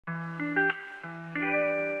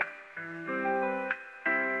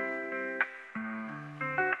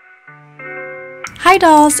Hi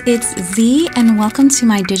dolls, it's Z and welcome to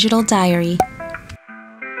my digital diary.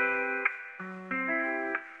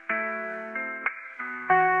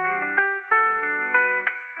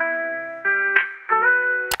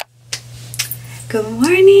 Good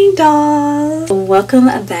morning dolls! Welcome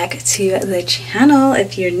back to the channel.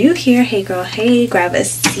 If you're new here, hey girl, hey, grab a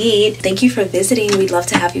seat. Thank you for visiting. We'd love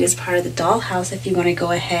to have you as part of the dollhouse. If you want to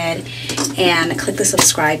go ahead and click the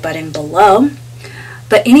subscribe button below.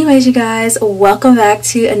 But anyways, you guys, welcome back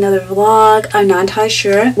to another vlog. I'm not entirely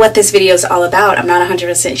sure what this video is all about. I'm not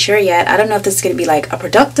 100% sure yet. I don't know if this is going to be like a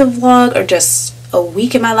productive vlog or just a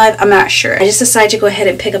week in my life. I'm not sure. I just decided to go ahead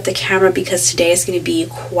and pick up the camera because today is going to be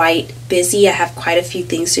quite busy. I have quite a few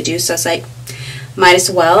things to do, so it's like, might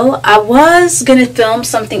as well. I was going to film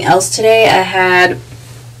something else today. I had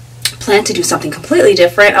planned to do something completely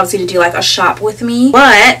different. I was going to do like a shop with me,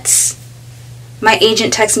 but my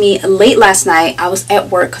agent texted me late last night. I was at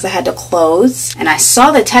work because I had to close, and I saw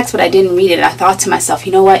the text, but I didn't read it. I thought to myself,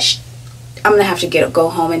 you know what? I'm gonna have to go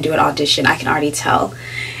home and do an audition. I can already tell.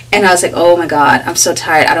 And I was like, oh my god, I'm so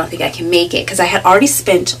tired. I don't think I can make it, because I had already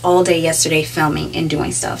spent all day yesterday filming and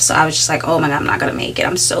doing stuff. So I was just like, oh my god, I'm not gonna make it.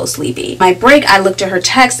 I'm so sleepy. My break, I looked at her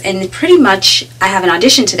text, and pretty much I have an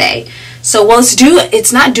audition today. So well,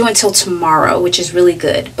 it's not due until tomorrow, which is really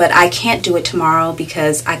good. But I can't do it tomorrow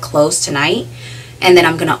because I close tonight, and then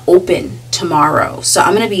I'm gonna open tomorrow. So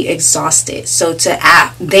I'm gonna be exhausted. So to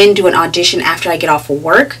then do an audition after I get off of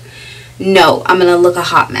work, no, I'm gonna look a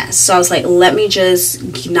hot mess. So I was like, let me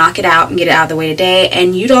just knock it out and get it out of the way today.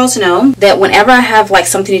 And you'd also know that whenever I have like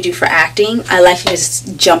something to do for acting, I like to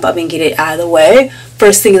just jump up and get it out of the way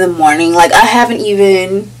first thing in the morning. Like I haven't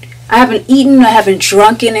eaten, I haven't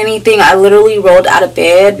drunken anything. I literally rolled out of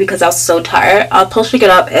bed because I was so tired. I was supposed to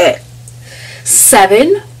get up at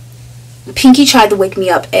 7. Pinky tried to wake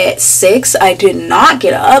me up at 6. I did not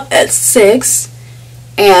get up at 6.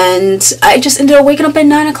 And I just ended up waking up at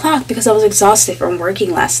 9 o'clock because I was exhausted from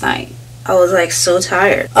working last night. I was like so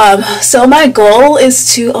tired. So my goal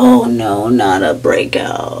is to, oh no, not a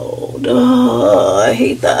breakout. Oh, I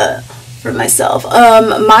hate that for myself.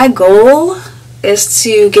 My goal is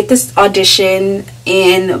to get this audition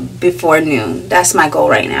in before noon. That's my goal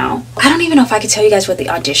right now. I don't even know if I could tell you guys what the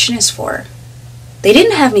audition is for. They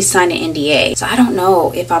didn't have me sign an NDA, so I don't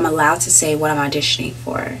know if I'm allowed to say what I'm auditioning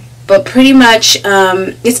for. But pretty much,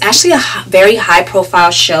 it's actually a very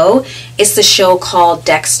high-profile show. It's the show called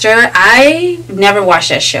Dexter. I never watched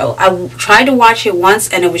that show. I tried to watch it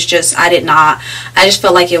once, and it was just, I just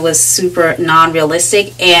felt like it was super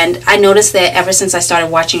non-realistic. And I noticed that ever since I started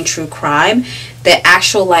watching true crime, the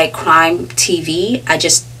actual like crime TV, I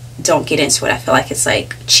just don't get into it. I feel like it's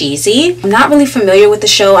like cheesy. I'm not really familiar with the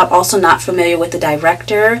show. I'm also not familiar with the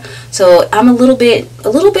director, so I'm a little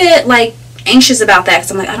bit like anxious about that, because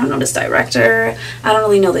I'm like, I don't know this director, I don't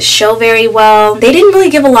really know the show very well. They didn't really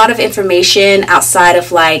give a lot of information outside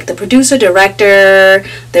of like the producer, director,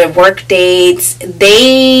 their work dates.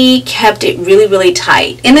 They kept it really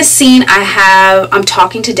tight. In this scene, I'm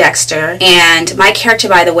talking to Dexter, and my character,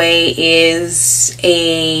 by the way, is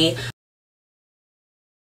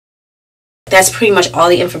that's pretty much all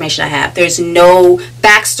the information I have. There's no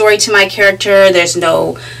backstory to my character. There's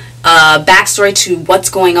no backstory to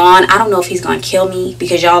what's going on. I don't know if he's gonna kill me,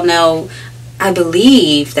 because y'all know, I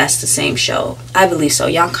believe that's the same show. I believe so.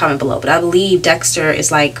 Y'all comment below. But I believe Dexter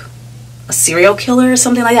is like a serial killer or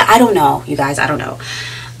something like that. I don't know, you guys. I don't know.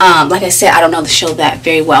 Like I said, I don't know the show that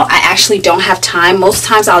very well. I actually don't have time. Most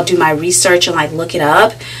times I'll do my research and like look it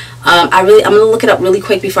up. I'm gonna look it up really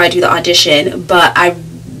quick before I do the audition, but I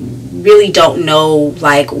really don't know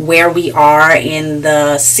like where we are in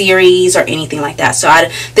the series or anything like that. So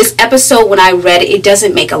this episode, when I read it, it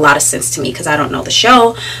doesn't make a lot of sense to me because I don't know the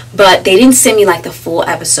show, but they didn't send me like the full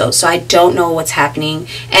episode, so I don't know what's happening.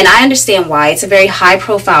 And I understand why. It's a very high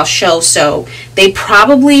profile show, so they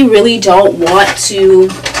probably really don't want to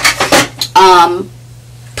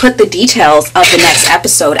put the details of the next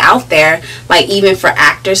episode out there, like even for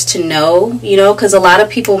actors to know, you know, because a lot of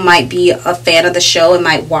people might be a fan of the show and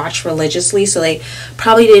might watch religiously, so they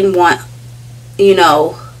probably didn't want, you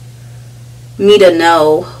know, me to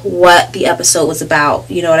know what the episode was about,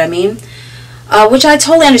 you know what I mean? Which I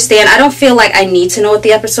totally understand. I don't feel like I need to know what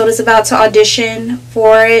the episode is about to audition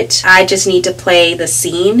for it. I just need to play the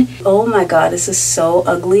scene. Oh my god, this is so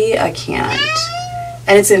ugly. I can't.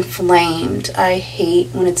 And it's inflamed. I hate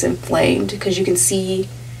when it's inflamed because you can see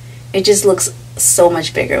it just looks so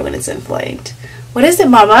much bigger when it's inflamed. What is it,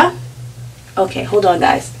 mama? Okay, hold on,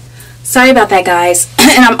 guys. Sorry about that, guys.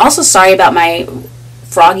 And I'm also sorry about my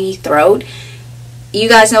froggy throat. you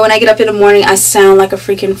guys know when I get up in the morning, I sound like a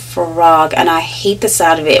freaking frog, and I hate the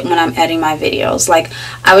sound of it when I'm editing my videos. Like,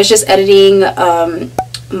 I was just editing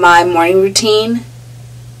my morning routine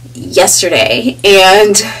yesterday,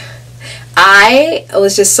 and I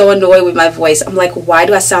was just so annoyed with my voice. I'm like, why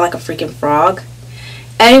do I sound like a freaking frog?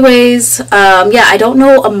 Anyways, yeah, I don't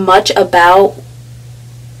know much about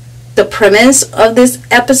the premise of this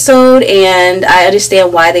episode, and I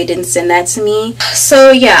understand why they didn't send that to me.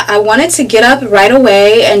 So yeah, I wanted to get up right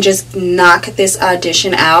away and just knock this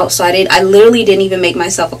audition out. So I literally didn't even make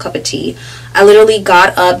myself a cup of tea. I literally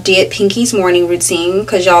got up, did Pinky's morning routine,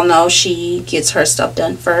 because y'all know she gets her stuff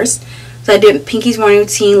done first. So I did Pinky's morning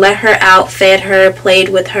routine, let her out, fed her, played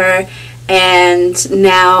with her, and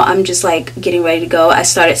now I'm just like getting ready to go. I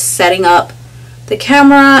started setting up the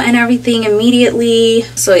camera and everything immediately.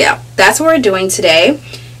 So yeah, that's what we're doing today.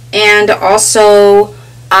 And also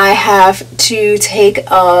I have to take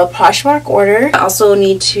a POSHMARK order. I also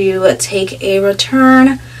need to take a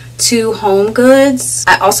return to Home Goods.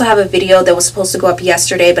 I also have a video that was supposed to go up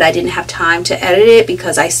yesterday, but I didn't have time to edit it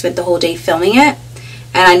because I spent the whole day filming it,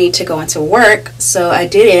 and I need to go into work, so I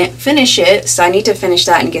didn't finish it. So I need to finish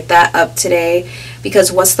that and get that up today,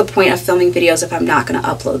 because what's the point of filming videos if I'm not going to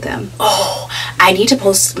upload them? Oh, I need to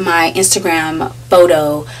post my Instagram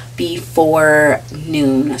photo before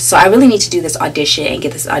noon. So I really need to do this audition and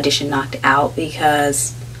get this audition knocked out,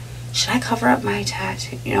 because should I cover up my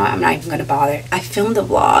tattoo? You know, I'm not even going to bother. I filmed a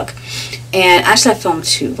vlog, and actually I filmed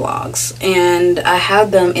 2 vlogs, and I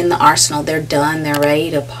have them in the arsenal. They're done. They're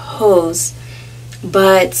ready to post.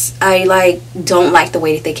 But I don't like the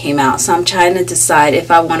way that they came out, so I'm trying to decide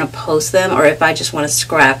if I want to post them or if I just want to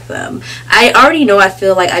scrap them. I already know I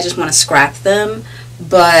feel like I just want to scrap them,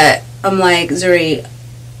 but I'm like, Zuri,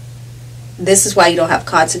 this is why you don't have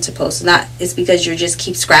content to post. It's because you just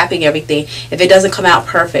keep scrapping everything. If it doesn't come out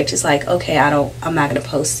perfect, it's like, okay, I'm not gonna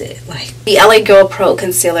post it. Like the LA Girl Pro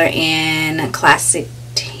Concealer in Classic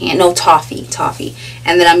Tan, no, Toffee,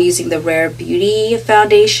 and then I'm using the Rare Beauty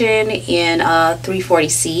foundation in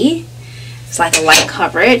 340C. It's like a light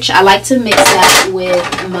coverage. I like to mix that with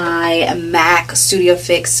my MAC Studio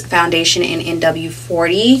Fix foundation in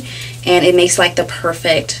NW40, and it makes like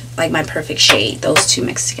my perfect shade, those two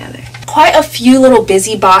mixed together. Quite a few little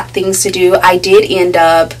busy bot things to do. I did end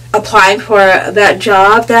up applying for that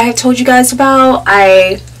job that I told you guys about.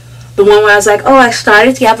 The one where I was like, oh, I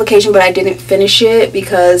started the application but I didn't finish it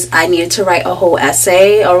because I needed to write a whole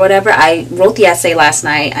essay or whatever. I wrote the essay last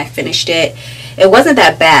night. I finished it. It wasn't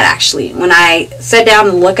that bad, actually. When I sat down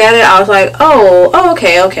and looked at it, I was like, oh,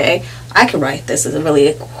 okay. I can write this. It's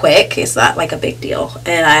really quick. It's not like a big deal.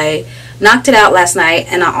 And I knocked it out last night,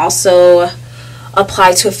 and I also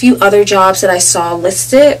applied to a few other jobs that I saw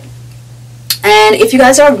listed. And if you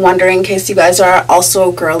guys are wondering, in case you guys are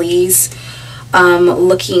also girlies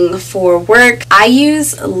looking for work, I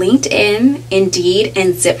use LinkedIn, Indeed,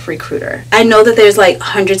 and ZipRecruiter. I know that there's like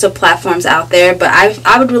hundreds of platforms out there, but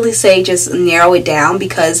I would really say just narrow it down,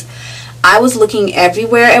 because I was looking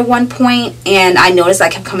everywhere at one point and I noticed I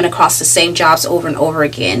kept coming across the same jobs over and over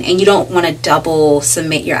again, and you don't want to double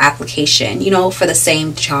submit your application, you know, for the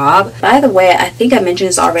same job. By the way, I think I mentioned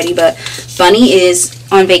this already, but Bunny is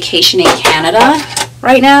on vacation in Canada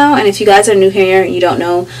right now, and if you guys are new here and you don't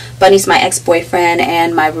know, Bunny's my ex-boyfriend,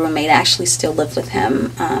 and my roommate actually still lives with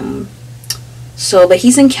him. But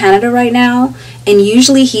he's in Canada right now, and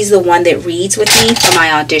usually he's the one that reads with me for my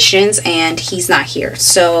auditions, and he's not here.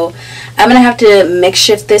 So I'm gonna have to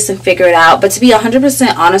makeshift this and figure it out. But to be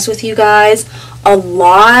 100% honest with you guys, a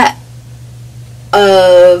lot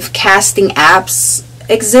of casting apps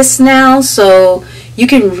exist now, so you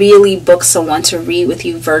can really book someone to read with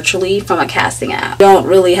you virtually from a casting app. You don't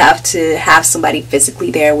really have to have somebody physically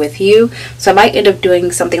there with you. So I might end up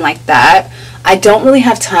doing something like that. I don't really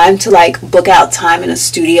have time to like book out time in a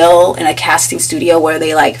studio, in a casting studio where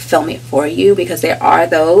they like film it for you, because there are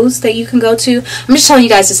those that you can go to. I'm just telling you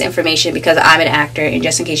guys this information because I'm an actor, and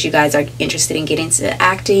just in case you guys are interested in getting into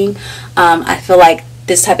acting, I feel like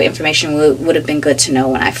this type of information would have been good to know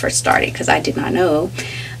when I first started, because I did not know.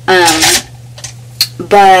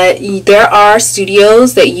 But there are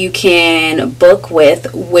studios that you can book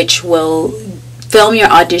with which will film your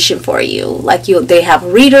audition for you. Like they have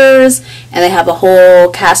readers, and they have a whole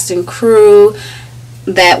cast and crew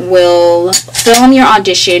that will film your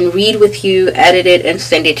audition, read with you, edit it, and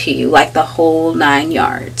send it to you, like the whole 9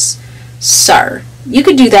 yards. So you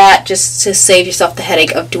could do that just to save yourself the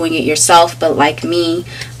headache of doing it yourself, but like me,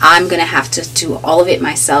 I'm gonna have to do all of it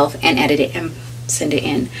myself and edit it and send it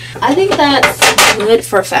in. I think that's good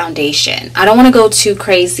for foundation. I don't want to go too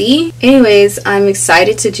crazy. Anyways, I'm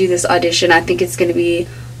excited to do this audition. I think it's going to be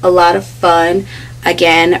a lot of fun.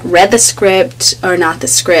 Again, read the script, or not the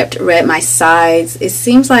script, read my sides. It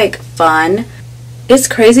seems like fun. It's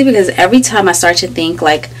crazy because every time I start to think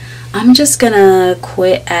like I'm just gonna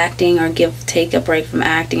quit acting or take a break from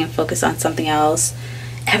acting and focus on something else,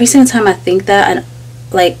 every single time I think that, and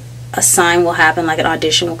like a sign will happen, like an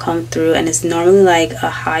audition will come through, and it's normally like a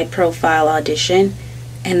high profile audition,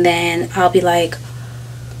 and then I'll be like,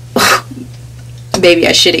 maybe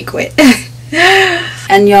I shouldn't quit.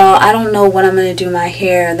 And y'all, I don't know what I'm gonna do my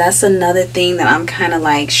hair. That's another thing that I'm kind of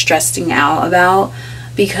like stressing out about,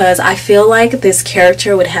 because I feel like this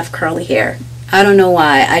character would have curly hair. I don't know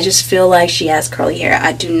why. I just feel like she has curly hair.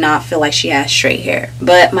 I do not feel like she has straight hair.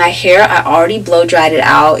 But my hair, I already blow dried it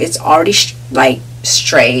out. It's already like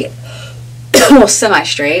straight, well,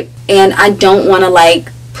 semi-straight, and I don't want to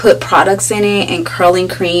like put products in it and curling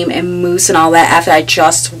cream and mousse and all that after I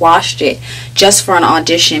just washed it just for an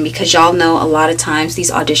audition, because y'all know a lot of times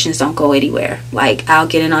these auditions don't go anywhere. Like, I'll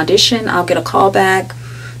get an audition, I'll get a call back,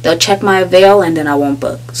 they'll check my avail, and then I won't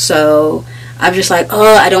book. So I'm just like,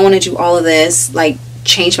 oh, I don't want to do all of this, like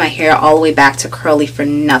change my hair all the way back to curly for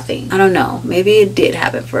nothing. I don't know, maybe it did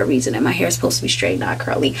happen for a reason and my hair is supposed to be straight, not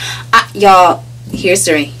curly. Y'all, here's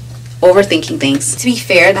the overthinking things. To be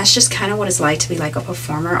fair, that's just kind of what it's like to be like a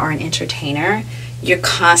performer or an entertainer. You're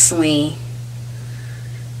constantly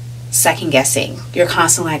second guessing. You're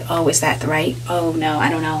constantly like, oh, is that the right? Oh no, I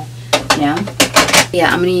don't know. You know?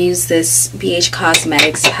 Yeah, I'm gonna use this BH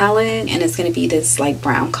Cosmetics palette, and it's gonna be this like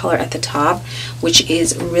brown color at the top, which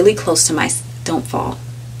is really close to my, don't fall,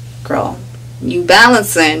 girl, you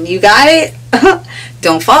balancing, you got it.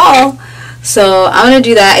 Don't fall. So I'm gonna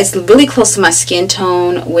do that. It's really close to my skin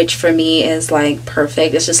tone, which for me is like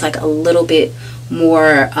perfect. It's just like a little bit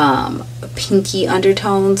more pinky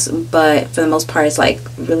undertones, but for the most part it's like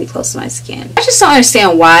really close to my skin. I just don't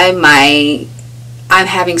understand why I'm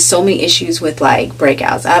having so many issues with like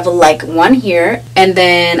breakouts. I have like one here, and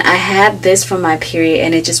then I had this from my period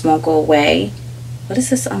and it just won't go away. What is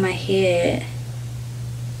this on my head?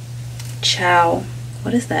 Chow.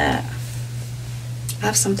 What is that? I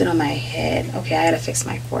have something on my head. Okay, I gotta fix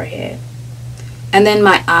my forehead. And then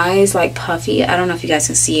my eyes like puffy. I don't know if you guys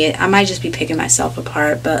can see it. I might just be picking myself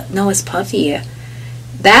apart, but no, it's puffy.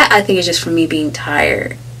 That I think is just from me being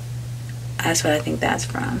tired. That's what I think that's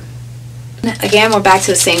from. Again, we're back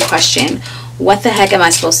to the same question. What the heck am I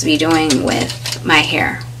supposed to be doing with my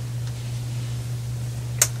hair?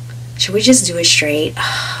 Should we just do it straight?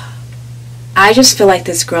 I just feel like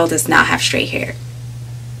this girl does not have straight hair.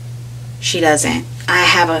 She doesn't. I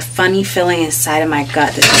have a funny feeling inside of my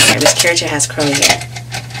gut that this character has curly hair.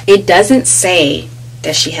 It doesn't say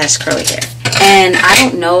that she has curly hair. And I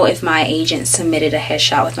don't know if my agent submitted a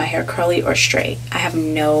headshot with my hair curly or straight. I have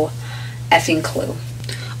no effing clue.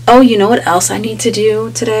 Oh, you know what else I need to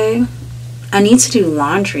do today? I need to do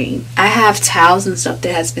laundry. I have towels and stuff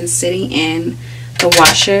that has been sitting in the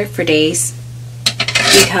washer for days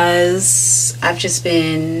because I've just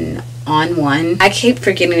been on one. I keep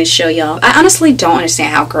forgetting to show y'all. I honestly don't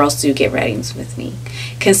understand how girls do get ready with me.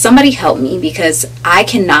 Can somebody help me? Because I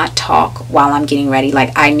cannot talk while I'm getting ready.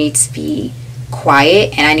 Like, I need to be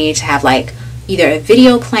quiet and I need to have like either a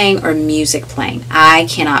video playing or music playing. I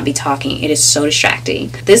cannot be talking. It is so distracting.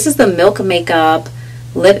 This is the Milk Makeup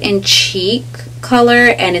Lip and Cheek color,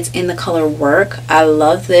 and it's in the color Work. I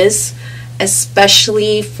love this,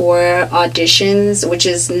 especially for auditions, which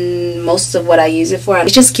is most of what I use it for.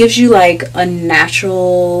 It just gives you like a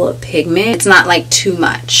natural pigment. It's not like too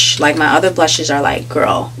much. Like my other blushes are like,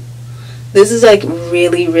 girl, this is like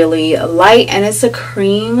really, really light, and it's a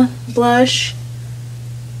cream blush,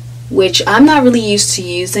 which I'm not really used to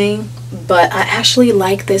using, but I actually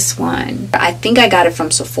like this one. I think I got it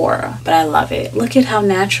from Sephora, but I love it. Look at how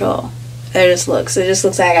natural it just looks. It just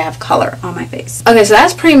looks like I have color on my face. Okay, so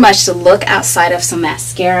that's pretty much the look outside of some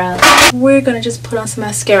mascara. We're gonna just put on some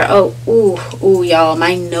mascara. Oh, ooh, y'all,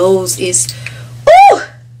 my nose is, ooh!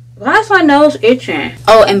 Why is my nose itching?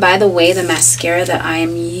 Oh, and by the way, the mascara that I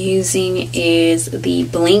am using is the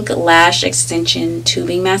Blink Lash Extension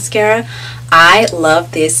Tubing Mascara. I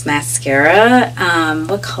love this mascara.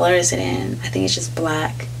 What color is it in? I think it's just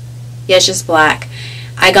black. Yeah, it's just black.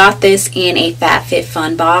 I got this in a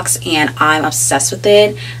FabFitFun box and I'm obsessed with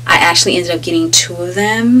it. I actually ended up getting 2 of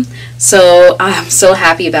them, so I'm so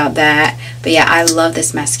happy about that. But yeah, I love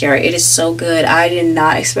this mascara. It is so good. I did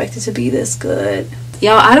not expect it to be this good.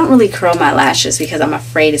 Y'all, I don't really curl my lashes because I'm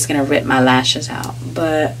afraid it's gonna rip my lashes out,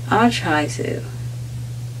 but I'll try to.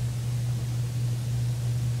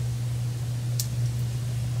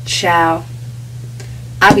 Ciao.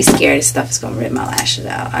 I'd be scared this stuff is gonna rip my lashes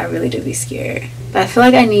out. I really do be scared. But I feel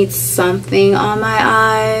like I need something on my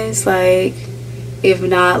eyes, like if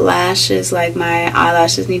not lashes, like my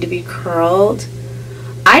eyelashes need to be curled.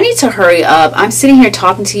 I need to hurry up. I'm sitting here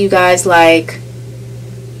talking to you guys like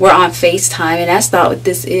we're on FaceTime, and that's not what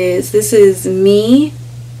this is. This is me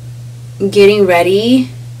getting ready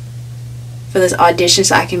for this audition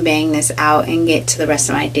so I can bang this out and get to the rest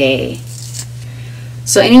of my day.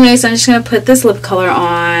 So anyways, I'm just gonna put this lip color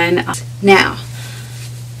on. Now,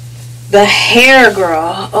 the hair,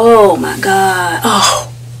 girl. Oh my god. Oh.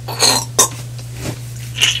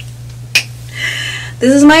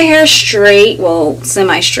 This is my hair straight, well,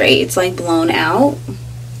 semi-straight. It's like blown out.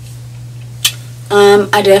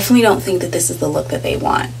 I definitely don't think that this is the look that they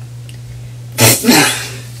want.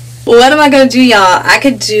 What am I gonna do, y'all? I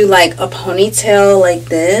could do like a ponytail like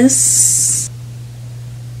this.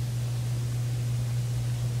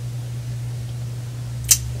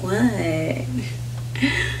 What?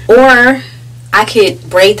 Or I could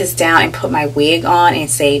braid this down and put my wig on and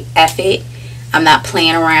say, F it, I'm not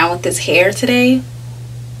playing around with this hair today.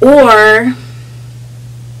 Or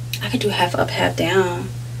I could do half up, half down.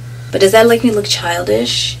 But does that make me look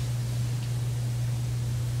childish?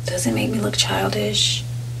 Does it make me look childish?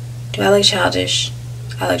 Do I look childish?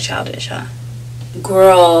 I look childish, huh?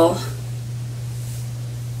 Girl.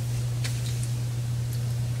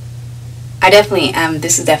 I definitely am.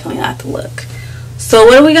 This is definitely not the look. So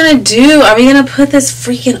what are we gonna do? Are we gonna put this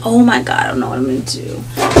freaking, oh my god, I don't know what I'm gonna do.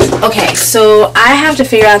 Okay, so I have to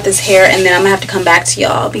figure out this hair, and then I'm gonna have to come back to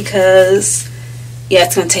y'all because, yeah,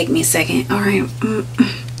 it's gonna take me a second. All right.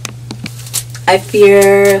 I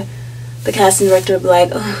fear the casting director will be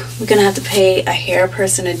like, oh, we're gonna have to pay a hair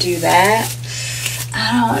person to do that.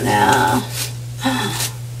 I don't know.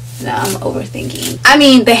 No, I'm overthinking. I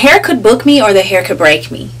mean, the hair could book me or the hair could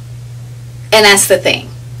break me. And that's the thing.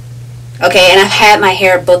 Okay, and I've had my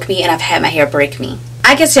hair book me and I've had my hair break me.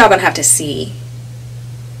 I guess y'all gonna have to see.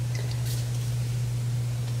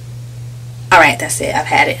 Alright, that's it. I've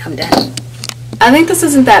had it. I'm done. I think this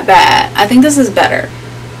isn't that bad. I think this is better.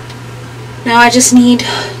 Now I just need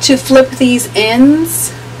to flip these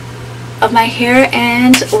ends of my hair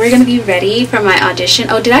and we're gonna be ready for my audition.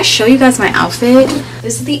 Oh, did I show you guys my outfit?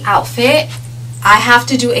 This is the outfit. I have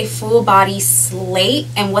to do a full body slate,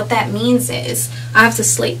 and what that means is I have to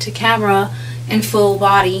slate to camera in full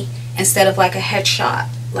body instead of like a headshot,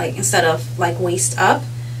 like instead of like waist up.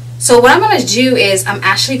 So what I'm going to do is I'm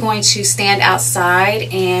actually going to stand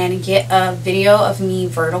outside and get a video of me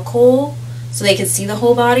vertical so they can see the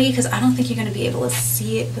whole body, because I don't think you're going to be able to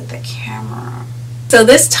see it with the camera. So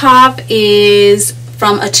this top is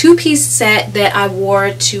from a two-piece set that I wore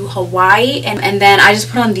to Hawaii, and then I just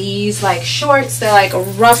put on these like shorts. They're like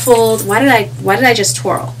ruffled. Why did I just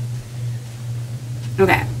twirl?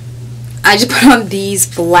 Okay, I just put on these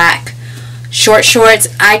black short shorts.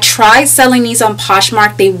 I tried selling these on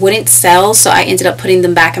Poshmark. They wouldn't sell, so I ended up putting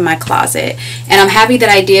them back in my closet, and I'm happy that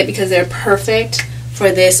I did because they're perfect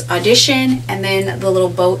for this audition. And then the little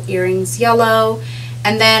boat earrings, yellow,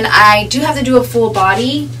 and then I do have to do a full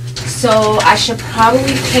body. So I should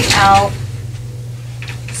probably pick out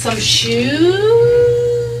some shoes.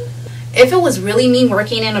 If it was really me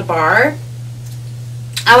working in a bar,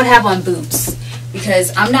 I would have on boots,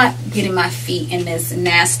 because I'm not getting my feet in this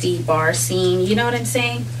nasty bar scene. You know what I'm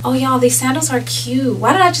saying? Oh, y'all, these sandals are cute.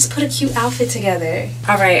 Why did I just put a cute outfit together?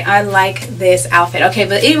 All right, I like this outfit. Okay,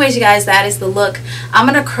 but anyways, you guys, that is the look. I'm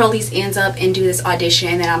going to curl these ends up and do this audition,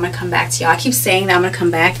 and then I'm going to come back to y'all. I keep saying that I'm going to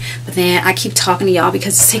come back, but then I keep talking to y'all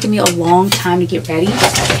because it's taking me a long time to get ready.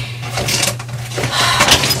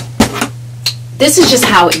 This is just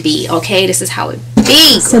how it be, okay? This is how it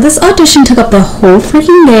be. So this audition took up the whole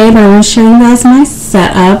freaking day, but I'm going to show you guys my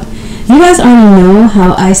setup. You guys already know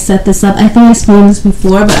how I set this up. I think I explained this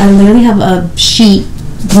before, but I literally have a sheet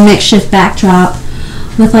makeshift backdrop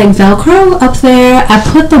with like Velcro up there. I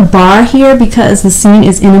put the bar here because the scene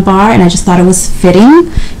is in a bar and I just thought it was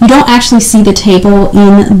fitting. You don't actually see the table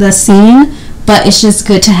in the scene, but it's just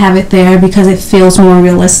good to have it there because it feels more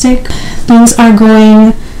realistic. Things are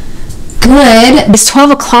going good. It's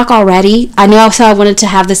 12 o'clock already. I know I said I wanted to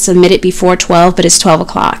have this submitted before 12, but it's 12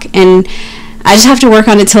 o'clock and I just have to work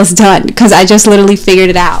on it till it's done because I just literally figured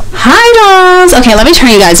it out. Hi dolls! Okay, let me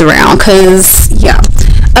turn you guys around because, yeah.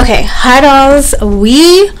 Okay, hi dolls.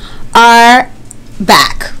 We are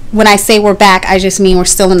back. When I say we're back, I just mean we're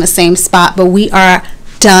still in the same spot, but we are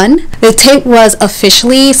done. The tape was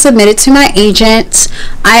officially submitted to my agent.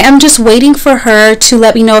 I am just waiting for her to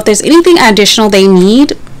let me know if there's anything additional they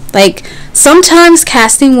need, like Sometimes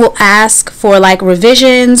casting will ask for like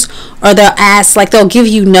revisions, or they'll give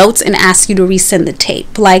you notes and ask you to resend the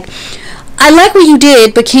tape. Like, I like what you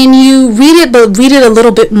did, but can you read it, but read it a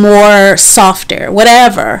little bit more softer,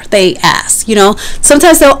 whatever they ask, you know.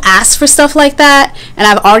 Sometimes they'll ask for stuff like that, and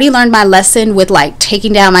I've already learned my lesson with like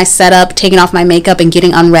taking down my setup, taking off my makeup, and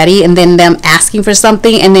getting unready, and then them asking for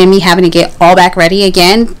something, and then me having to get all back ready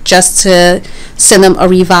again just to send them a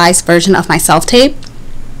revised version of my self-tape.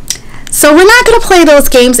 So we're not going to play those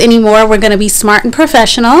games anymore. We're going to be smart and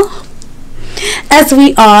professional, as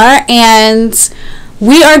we are, and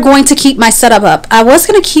we are going to keep my setup up. I was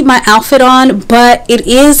going to keep my outfit on, but it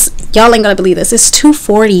is, y'all ain't going to believe this, it's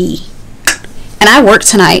 2:40. And I work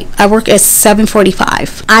tonight. I work at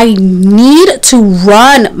 7:45. I need to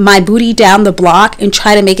run my booty down the block and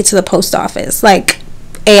try to make it to the post office, like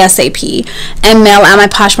ASAP, and mail out my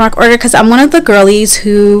Poshmark order, because I'm one of the girlies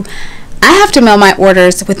who, I have to mail my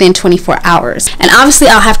orders within 24 hours. And obviously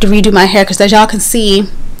I'll have to redo my hair, because as y'all can see,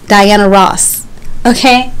 Diana Ross.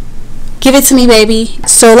 Okay? Give it to me, baby.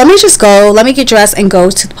 So let me just go. Let me get dressed and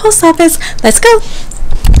go to the post office. Let's go.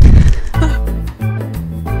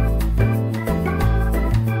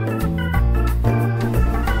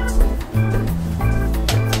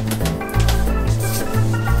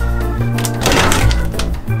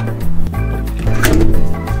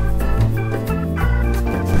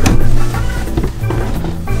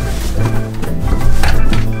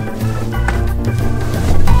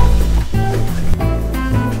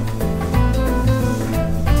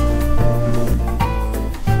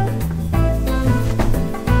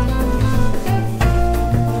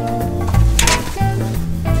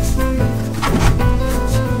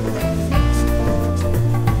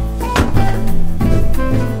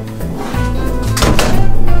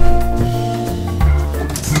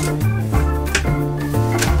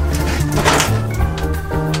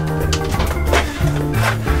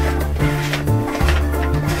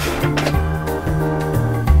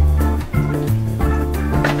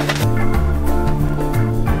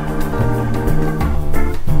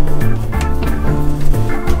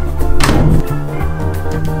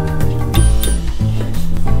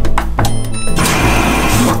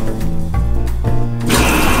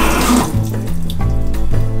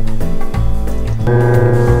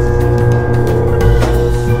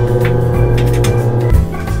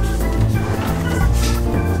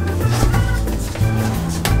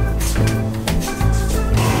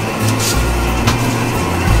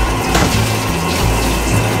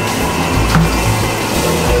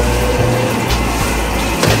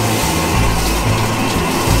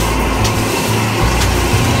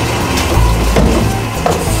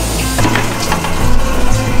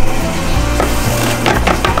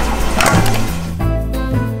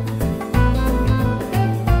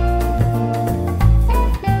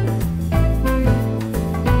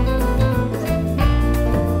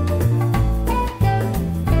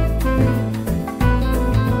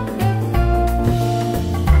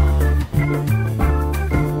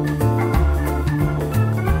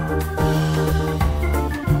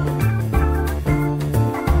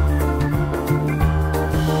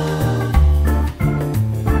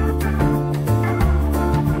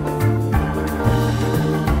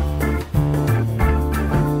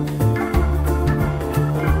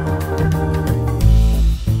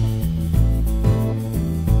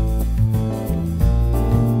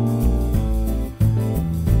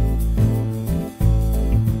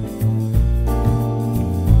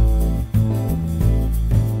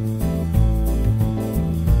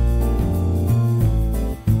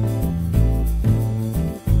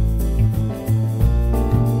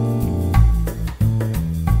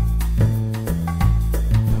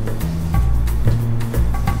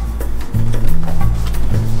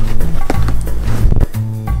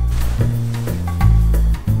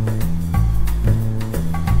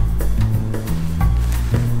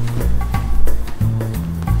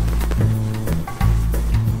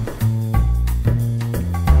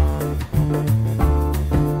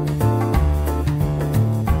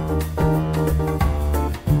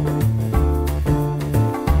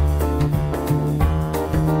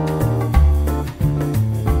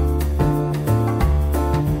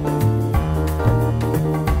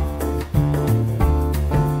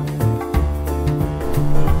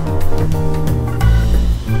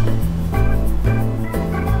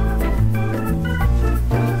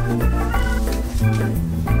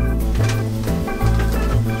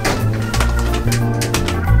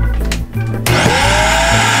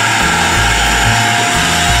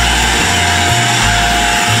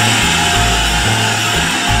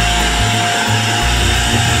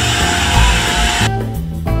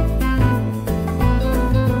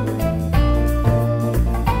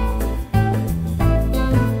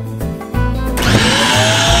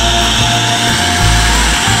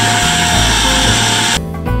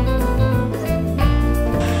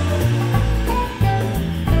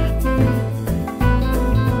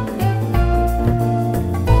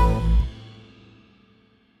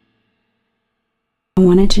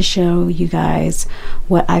 wanted to show you guys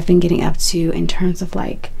what I've been getting up to in terms of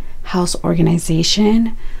like house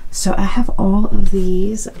organization. So I have all of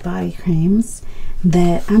these body creams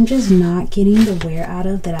that I'm just not getting the wear out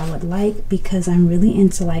of that I would like, because I'm really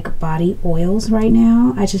into like body oils right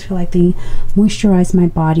now. I just feel like they moisturize my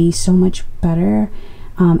body so much better,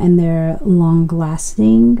 and they're long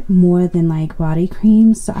lasting more than like body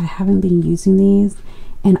creams. So I haven't been using these,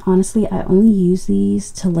 and honestly I only use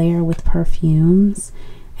these to layer with perfumes,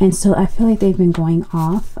 and so I feel like they've been going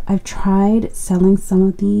off. I've tried selling some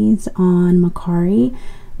of these on MERCARRI,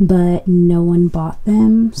 but no one bought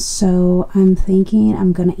them, so I'm thinking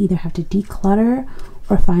I'm gonna either have to declutter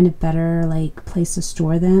or find a better like place to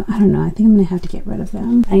store them. I don't know, I think I'm gonna have to get rid of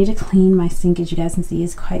them. I need to clean my sink. As you guys can see,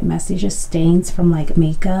 it's quite messy, just stains from like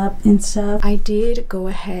makeup and stuff. I did go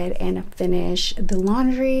ahead and finish the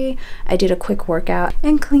laundry. I did a quick workout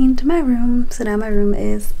and cleaned my room, so now my room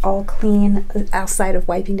is all clean outside of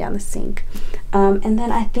wiping down the sink. And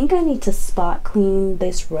then I think I need to spot clean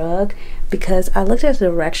this rug, because I looked at the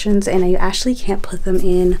directions and you actually can't put them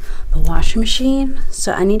in the washing machine,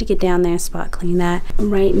 so I need to get down there and spot clean that.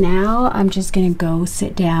 Right now I'm just gonna go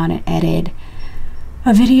sit down and edit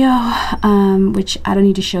a video, which I don't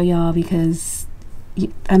need to show y'all because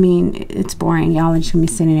I mean it's boring. Y'all are just gonna be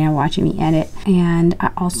sitting there watching me edit. And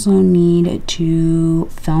I also need to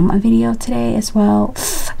film a video today as well.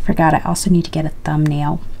 I forgot, I also need to get a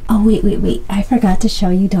thumbnail. Oh wait, I forgot to show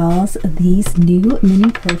you dolls these new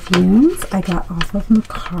mini perfumes I got off of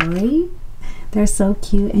MERCARRI. They're so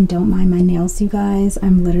cute, and don't mind my nails, you guys.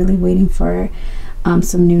 I'm literally waiting for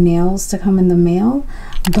some new nails to come in the mail,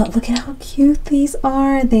 but look at how cute these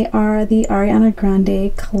are. They are the Ariana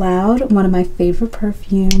Grande Cloud, one of my favorite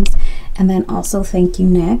perfumes, and then also Thank You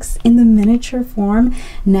Next in the miniature form.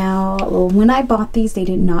 Now when I bought these, they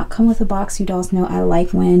did not come with a box. You dolls know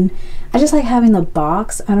I just like having the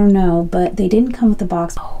box. I don't know, but they didn't come with the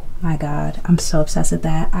box. Oh my god, I'm so obsessed with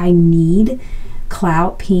that. I need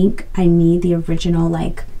Cloud Pink. I need the original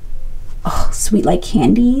like sweet like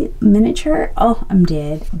candy miniature. Oh, I'm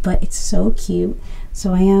dead, but it's so cute.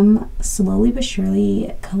 So I am slowly but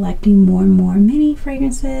surely collecting more and more mini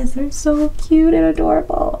fragrances. They're so cute and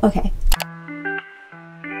adorable. Okay.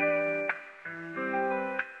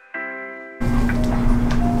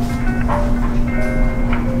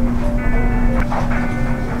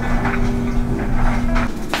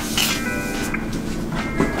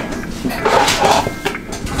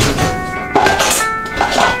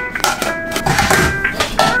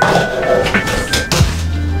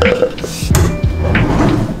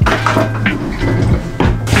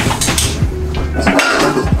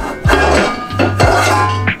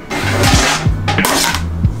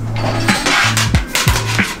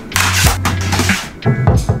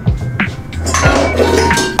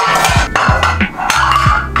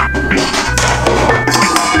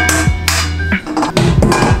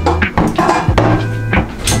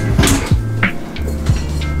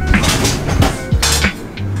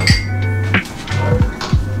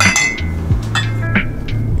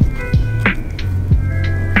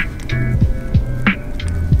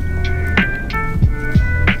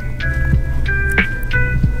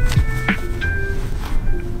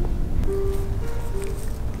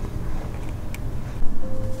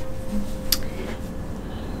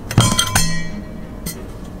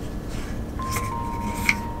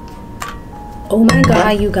 Oh my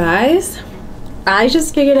god, you guys, I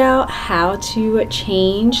just figured out how to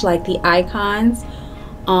change like the icons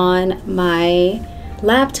on my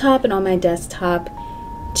laptop and on my desktop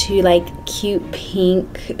to like cute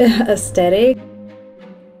pink aesthetic.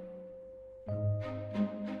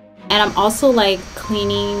 And I'm also like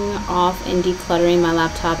cleaning off and decluttering my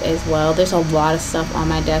laptop as well. There's a lot of stuff on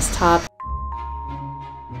my desktop.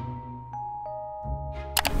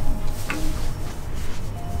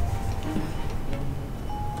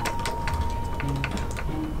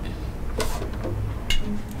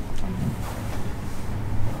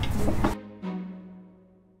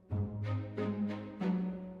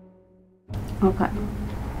 Okay.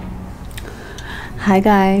 Hi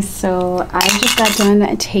guys, so I just got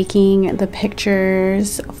done taking the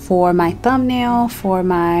pictures for my thumbnail for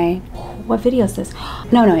my, what video is this?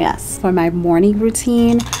 Yes, for my morning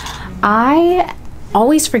routine. I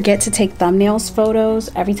always forget to take thumbnails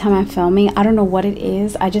photos every time I'm filming. I don't know what it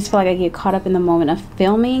is. I just feel like I get caught up in the moment of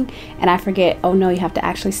filming and I forget, oh no, you have to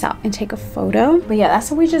actually stop and take a photo. But yeah,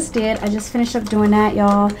 that's what we just did. I just finished up doing that,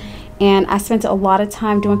 y'all. And I spent a lot of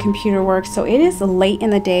time doing computer work, so it is late in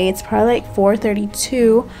the day. It's probably like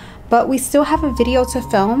 4:32, But we still have a video to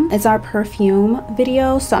film. It's our perfume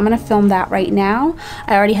video, so I'm gonna film that right now.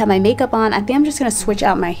 I already have my makeup on. I think I'm just gonna switch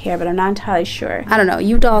out my hair, but I'm not entirely sure. I don't know,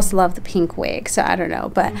 you dolls love the pink wig, so I don't know,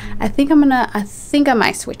 but I think I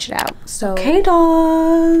might switch it out. So okay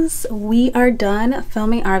dolls, we are done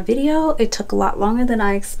filming our video. It took a lot longer than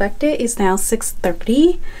I expected. It's now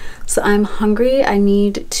 6:30, so I'm hungry. I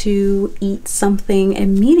need to eat something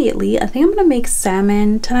immediately. I think I'm gonna make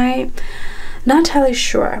salmon tonight. Not entirely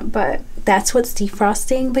sure, but that's what's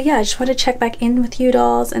defrosting. But yeah, I just want to check back in with you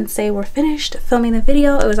dolls and say we're finished filming the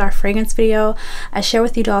video. It was our fragrance video. I share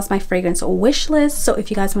with you dolls my fragrance wish list, so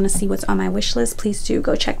if you guys want to see what's on my wish list, please do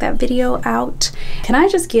go check that video out. I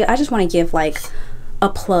just want to give like a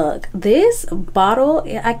plug. This bottle,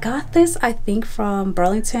 I got this I think from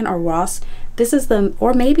Burlington or Ross. This is the,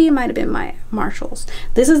 or maybe it might have been my Marshalls.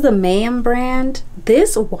 This is the Mayhem brand.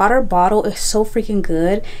 This water bottle is so freaking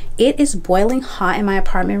good. It is boiling hot in my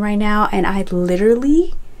apartment right now, and I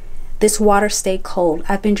literally, this water stayed cold.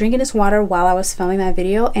 I've been drinking this water while I was filming my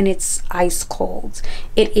video, and it's ice cold.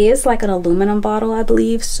 It is like an aluminum bottle, I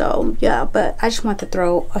believe. So yeah, but I just want to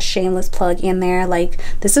throw a shameless plug in there. Like,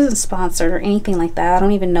 this isn't sponsored or anything like that. I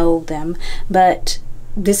don't even know them, but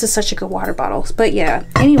this is such a good water bottle. But yeah,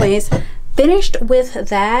 anyways, finished with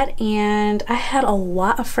that, and I had a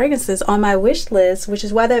lot of fragrances on my wish list, which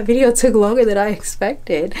is why that video took longer than I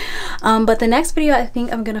expected. But the next video I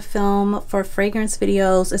think I'm gonna film for fragrance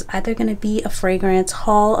videos is either gonna be a fragrance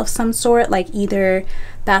haul of some sort, like either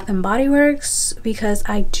Bath and Body Works, because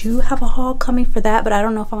I do have a haul coming for that, but I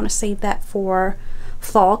don't know if I want to save that for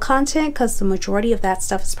fall content because the majority of that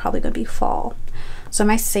stuff is probably gonna be fall, so I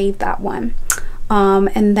might save that one.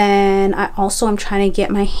 And then I also am trying to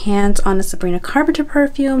get my hands on the Sabrina Carpenter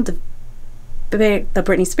perfume, the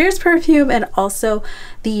Britney Spears perfume, and also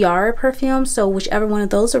the Yara perfume. So whichever one of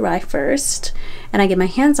those arrive first and I get my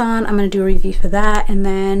hands on, I'm going to do a review for that. And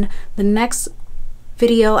then the next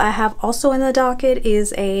video I have also in the docket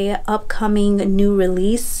is a upcoming new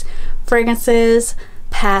release fragrances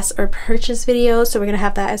pass or purchase video. So we're going to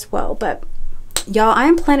have that as well. But y'all,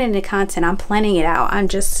 I'm planning the content. I'm planning it out.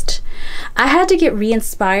 I had to get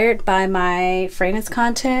re-inspired by my fragrance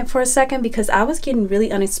content for a second because I was getting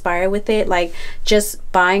really uninspired with it, like just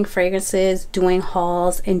buying fragrances, doing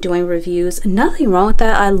hauls, and doing reviews. Nothing wrong with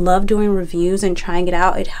that. I love doing reviews and trying it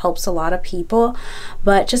out. It helps a lot of people,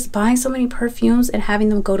 but just buying so many perfumes and having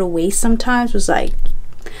them go to waste sometimes was like,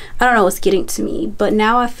 I don't know, it's getting to me. But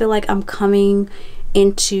now I feel like I'm coming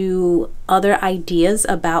into other ideas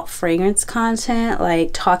about fragrance content, like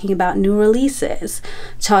talking about new releases,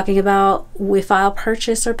 talking about if I'll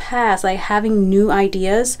purchase or pass, like having new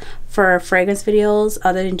ideas for fragrance videos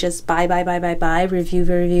other than just buy,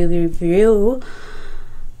 review.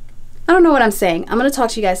 I don't know what I'm saying. I'm gonna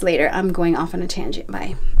talk to you guys later. I'm going off on a tangent.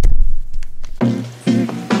 Bye.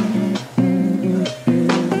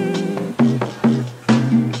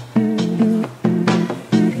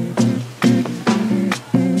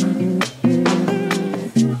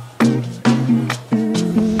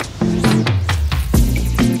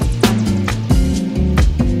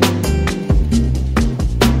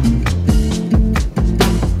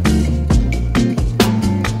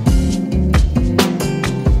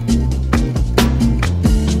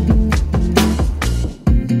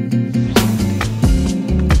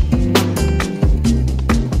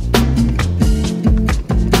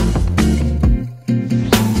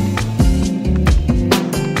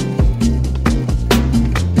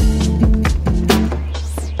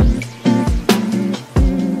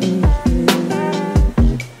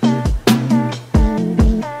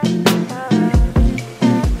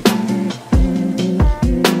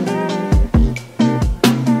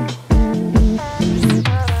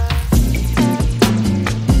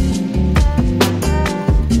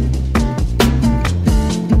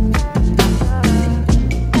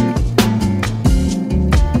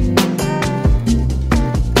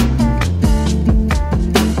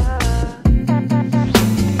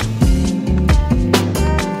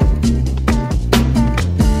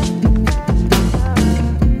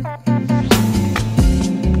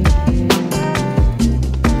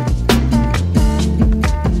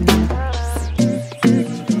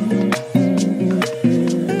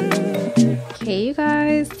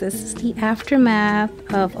 This is the aftermath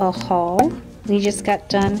of a haul. We just got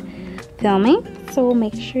done filming, so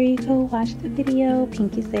make sure you go watch the video.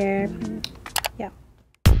 Pinky's there. Yeah.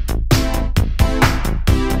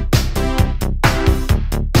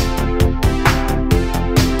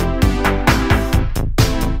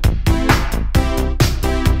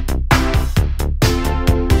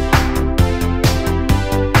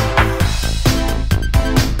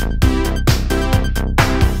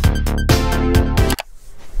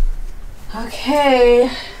 Okay.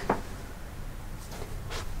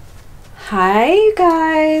 Hi, you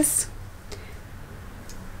guys.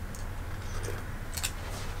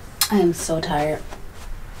 I am so tired.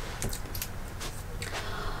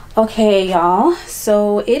 Okay, y'all.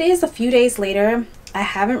 So it is a few days later. I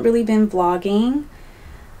haven't really been vlogging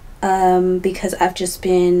because I've just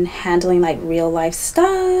been handling like real life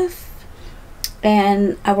stuff.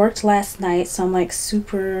 And I worked last night, so I'm like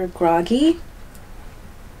super groggy.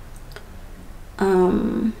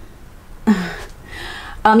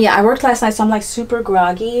 Yeah, I worked last night, so I'm like super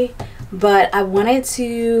groggy, but I wanted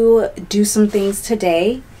to do some things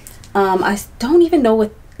today. I don't even know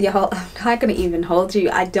what, y'all, I'm not gonna even hold you.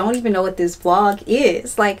 I don't even know what this vlog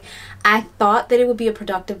is. Like, I thought that it would be a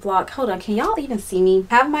productive vlog. Hold on, can y'all even see me?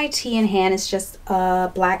 I have my tea in hand. It's just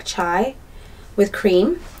black chai with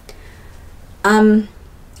cream. I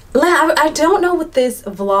don't know what this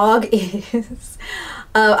vlog is.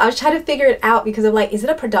 I was trying to figure it out because I'm like, is it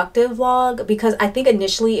a productive vlog? Because I think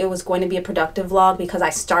initially it was going to be a productive vlog because I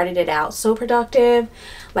started it out so productive.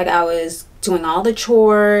 Like, I was doing all the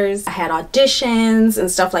chores, I had auditions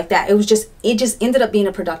and stuff like that. It just ended up being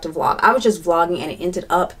a productive vlog. I was just vlogging and it ended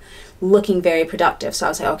up looking very productive. So I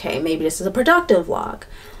was like, okay, maybe this is a productive vlog.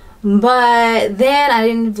 But then I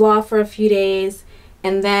didn't vlog for a few days,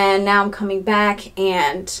 and then now I'm coming back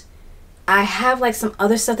and I have like some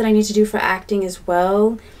other stuff that I need to do for acting as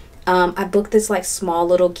well. I booked this like small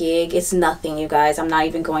little gig. It's nothing, you guys. I'm not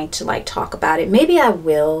even going to like talk about it. Maybe I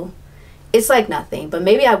will. It's like nothing, but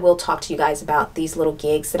maybe I will talk to you guys about these little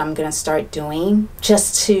gigs that I'm gonna start doing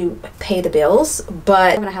just to pay the bills.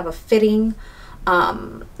 But I'm gonna have a fitting,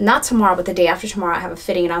 not tomorrow, but the day after tomorrow. I have a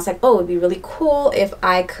fitting, and I was like, oh, it'd be really cool if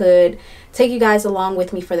I could take you guys along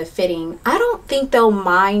with me for the fitting. I don't think they'll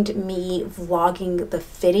mind me vlogging the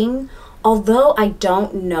fitting, although I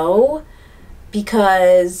don't know,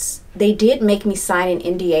 because they did make me sign an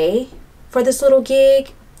NDA for this little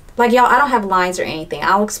gig. Like, y'all, I don't have lines or anything.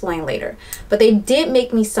 I'll explain later. But they did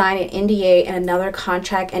make me sign an NDA and another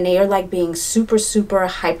contract, and they are like being super, super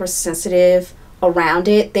hypersensitive around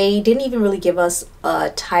it. They didn't even really give us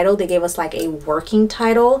a title. They gave us like a working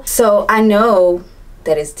title. So I know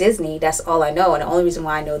that it's Disney. That's all I know. And the only reason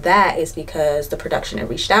why I know that is because the production had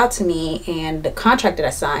reached out to me and the contract that I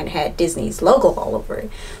signed had Disney's logo all over it.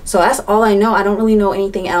 So that's all I know. I don't really know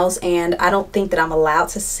anything else, and I don't think that I'm allowed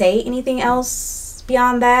to say anything else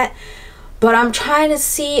beyond that. But I'm trying to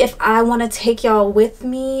see if I want to take y'all with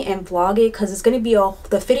me and vlog it, because it's going to be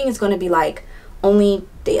the fitting is going to be like only,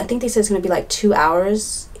 I think they said it's going to be like 2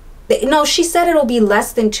 hours. No, she said it'll be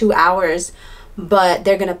less than 2 hours, but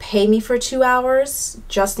they're going to pay me for 2 hours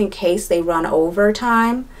just in case they run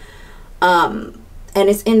overtime. And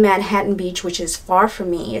it's in Manhattan Beach, which is far from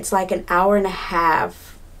me. It's like an hour and a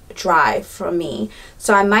half drive from me,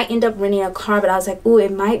 so I might end up renting a car. But I was like, ooh,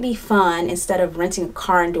 it might be fun, instead of renting a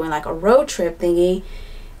car and doing like a road trip thingy,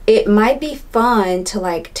 it might be fun to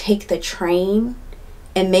like take the train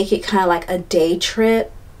and make it kind of like a day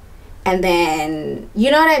trip. And then,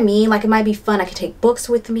 you know what I mean, like, it might be fun. I could take books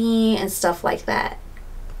with me and stuff like that.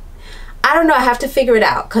 I don't know, I have to figure it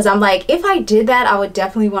out, because I'm like, if I did that, I would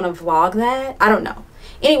definitely want to vlog that. I don't know.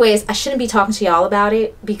 Anyways, I shouldn't be talking to y'all about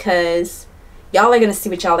it, because y'all are going to see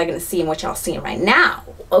what y'all are going to see and what y'all seeing right now.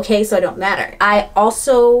 Okay, so it don't matter. I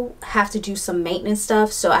also have to do some maintenance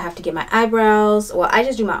stuff. So I have to get my eyebrows. Well, I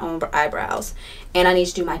just do my own eyebrows. And I need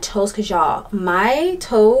to do my toes, because y'all, my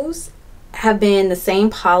toes have been the same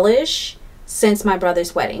polish since my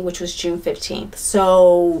brother's wedding, which was June 15th.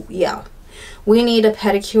 So yeah, we need a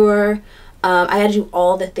pedicure. I had to do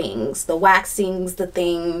all the things, the waxings, the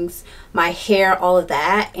things, my hair, all of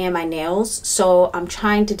that, and my nails. So I'm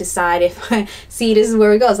trying to decide if I see, this is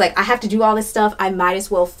where it goes. Like, I have to do all this stuff. I might as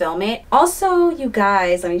well film it. Also, you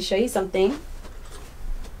guys, let me show you something.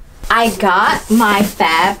 I got my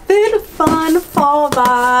FabFitFun fall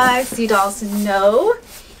box. You dolls know.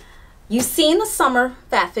 You've seen the summer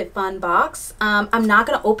FabFitFun box. I'm not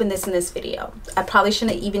going to open this in this video. I probably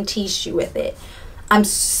shouldn't have even teased you with it. I'm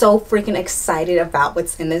so freaking excited about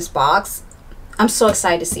what's in this box. I'm so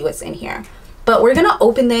excited to see what's in here. But we're gonna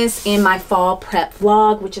open this in my fall prep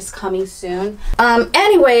vlog, which is coming soon.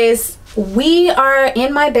 Anyways, we are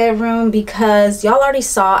in my bedroom because y'all already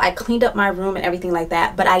saw I cleaned up my room and everything like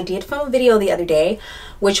that. But I did film a video the other day,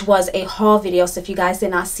 which was a haul video. So if you guys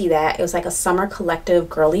did not see that, it was like a summer collective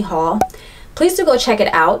girly haul. Please do go check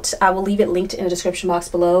it out. I will leave it linked in the description box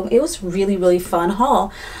below. It was really, really fun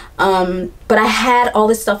haul. But I had all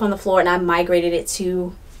this stuff on the floor and I migrated it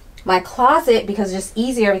to my closet because it's just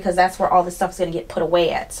easier, because that's where all the stuff is going to get put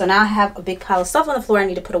away at. So now I have a big pile of stuff on the floor I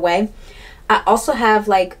need to put away. I also have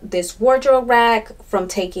like this wardrobe rack from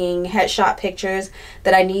taking headshot pictures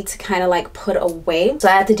that I need to kind of like put away. So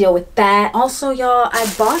I have to deal with that. Also, y'all,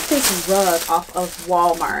 I bought this rug off of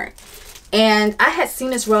Walmart. And I had seen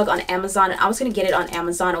this rug on Amazon, and I was going to get it on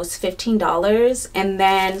Amazon. It was $15. And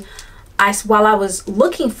then while I was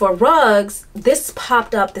looking for rugs, this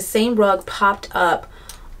popped up, the same rug popped up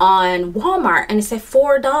on Walmart, and it said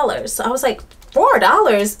 $4. So I was like,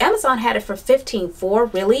 $4? Amazon had it for $15.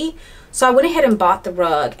 $4? Really? So I went ahead and bought the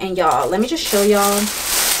rug. And y'all, let me just show y'all.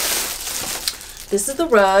 This is the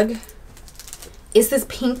rug. It's this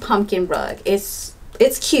pink pumpkin rug. It's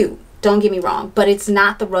cute, don't get me wrong, but it's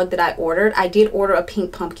not the rug that I ordered. I did order a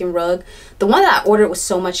pink pumpkin rug. The one that I ordered was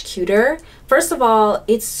so much cuter. First of all,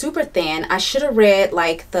 it's super thin. I should have read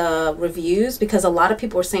like the reviews, because a lot of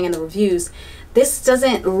people were saying in the reviews, this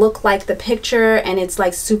doesn't look like the picture and it's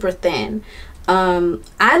like super thin.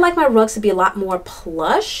 I like my rugs to be a lot more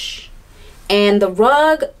plush, and the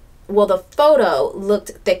rug, well, the photo looked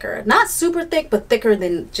thicker. Not super thick, but thicker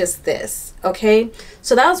than just this, okay?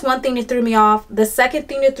 So that was one thing that threw me off. The second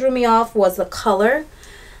thing that threw me off was the color.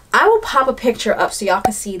 I will pop a picture up so y'all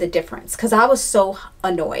can see the difference, because I was so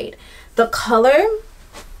annoyed. The color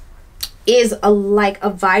is like a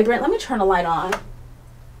vibrant, let me turn the light on.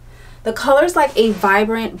 The color is like a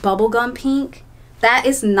vibrant bubblegum pink. That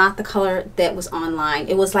is not the color that was online.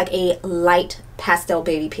 It was like a light pastel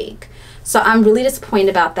baby pink. So I'm really disappointed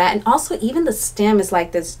about that. And also, even the stem is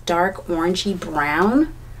like this dark orangey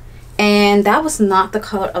brown, and that was not the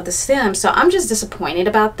color of the stem. So I'm just disappointed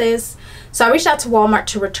about this. So I reached out to Walmart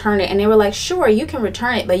to return it, and they were like, sure, you can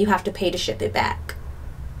return it, but you have to pay to ship it back.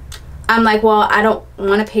 I'm like, well, I don't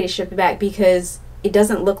want to pay to ship it back because it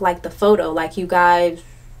doesn't look like the photo. Like, you guys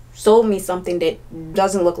sold me something that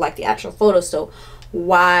doesn't look like the actual photo, so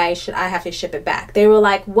why should I have to ship it back? They were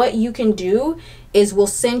like, what you can do is we'll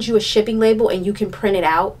send you a shipping label and you can print it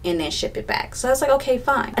out and then ship it back. So I was like, okay,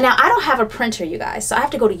 fine. Now, I don't have a printer, you guys, so I have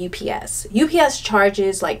to go to UPS. UPS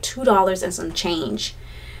charges like $2 and some change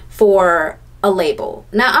for a label.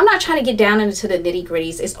 Now, I'm not trying to get down into the nitty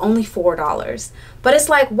gritties. It's only $4. But it's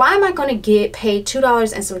like, why am I going to get paid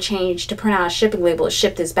 $2 and some change to print out a shipping label and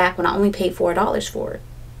ship this back when I only paid $4 for it?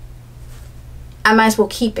 I might as well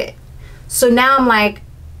keep it. So now I'm like,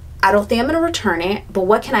 I don't think I'm going to return it, but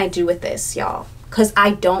what can I do with this, y'all? Because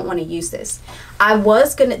I don't want to use this.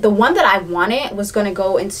 The one that I wanted was going to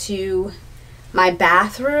go into my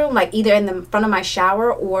bathroom, like either in the front of my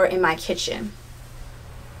shower or in my kitchen.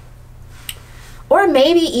 Or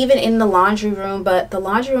maybe even in the laundry room, but the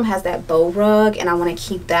laundry room has that bow rug and I want to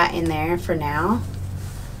keep that in there for now.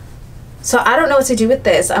 So I don't know what to do with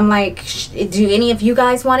this. I'm like, do any of you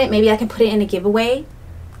guys want it? Maybe I can put it in a giveaway,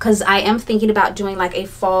 because I am thinking about doing like a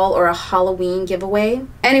fall or a Halloween giveaway.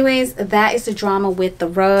 Anyways, that is the drama with the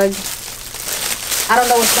rug. I don't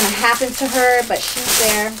know what's gonna happen to her, but she's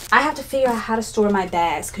there. I have to figure out how to store my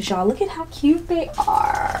bags, because y'all, look at how cute they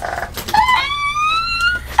are.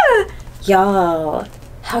 Y'all,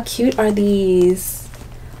 how cute are these?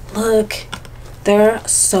 Look, they're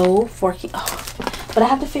so forky. Oh. But I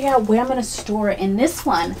have to figure out where I'm going to store it. In this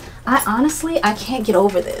one, I can't get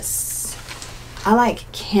over this. I like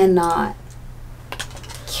cannot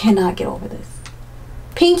get over this.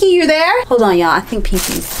 Pinky, you there? Hold on, y'all. I think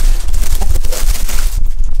Pinky's.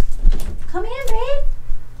 Come in, babe.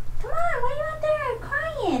 Come on, why are you out there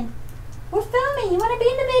crying? We're filming. You want to be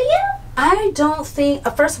in the video? I don't think,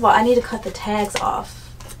 first of all, I need to cut the tags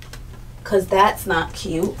off, because that's not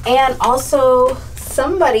cute. And also,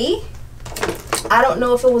 somebody, I don't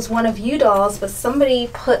know if it was one of you dolls, but somebody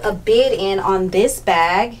put a bid in on this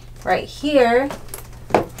bag right here.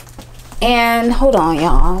 And hold on,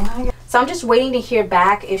 y'all. So I'm just waiting to hear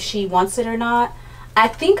back if she wants it or not. I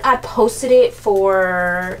think I posted it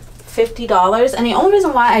for $50. And the only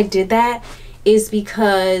reason why I did that is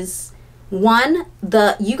because, one,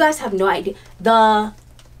 you guys have no idea. The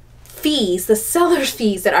fees, the seller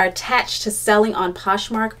fees that are attached to selling on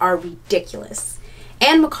Poshmark are ridiculous.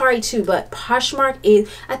 And MERCARRI too, but Poshmark is,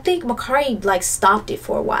 I think MERCARRI like stopped it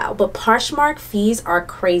for a while, but Poshmark fees are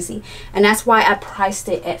crazy, and that's why I priced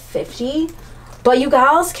it at $50. But you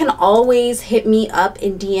guys can always hit me up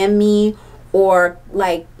and DM me, or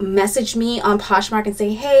like message me on Poshmark and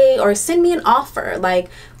say, hey, or send me an offer, like,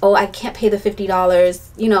 oh, I can't pay the $50,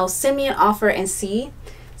 you know, send me an offer and see.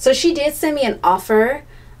 So she did send me an offer,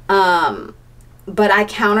 but I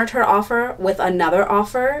countered her offer with another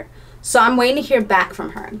offer. So I'm waiting to hear back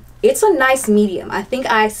from her. It's a nice medium. I think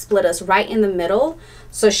I split us right in the middle,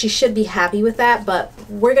 so she should be happy with that, but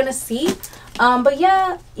we're gonna see. But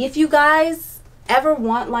yeah, if you guys ever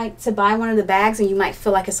want like to buy one of the bags and you might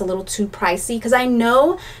feel like it's a little too pricey, because I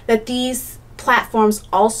know that these platforms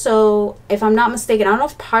also, if I'm not mistaken, I don't know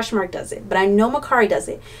if POSHMARK does it, but I know MERCARRI does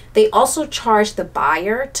it. They also charge the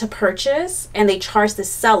buyer to purchase and they charge the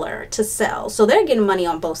seller to sell. So they're getting money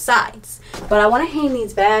on both sides. But I want to hang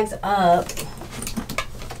these bags up.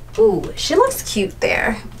 Ooh, she looks cute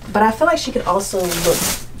there. But I feel like she could also look...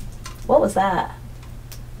 What was that?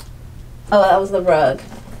 Oh, that was the rug.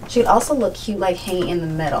 She could also look cute like hanging in the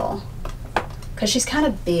middle, because she's kind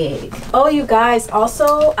of big. Oh, you guys,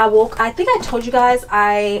 also I think I told you guys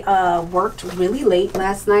I worked really late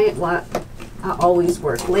last night. Well, I always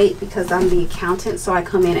work late because I'm the accountant, so I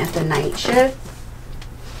come in at the night shift.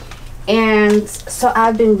 And so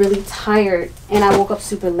I've been really tired and I woke up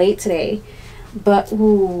super late today. But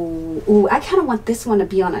ooh, I kind of want this one to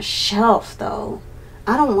be on a shelf though.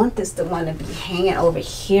 I don't want this one to be hanging over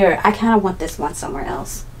here. I kind of want this one somewhere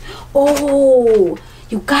else. Oh,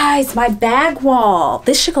 you guys, my bag wall.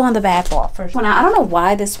 This should go on the bag wall first. Now, I don't know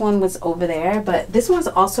why this one was over there, but this one's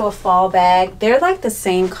also a fall bag. They're like the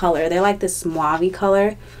same color. They're like this mauve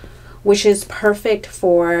color, which is perfect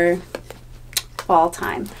for fall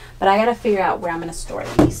time. But I gotta figure out where I'm gonna store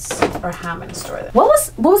these, or how I'm gonna store them.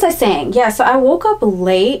 What was I saying? Yeah, so I woke up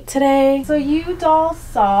late today. So you dolls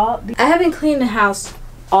saw, I haven't cleaned the house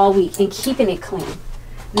all week and keeping it clean.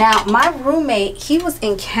 Now, my roommate, he was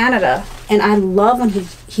in Canada, and I love when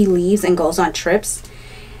he leaves and goes on trips,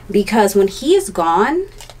 because when he is gone,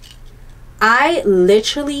 I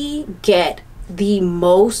literally get the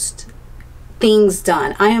most things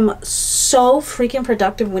done. I am so freaking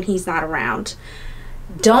productive when he's not around.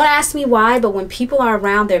 Don't ask me why, but when people are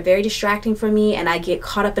around, they're very distracting for me, and I get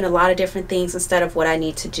caught up in a lot of different things instead of what I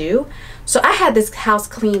need to do. So I had this house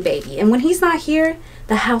clean, baby, and when he's not here,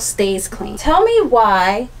 the house stays clean. Tell me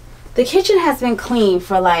why the kitchen has been clean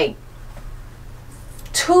for like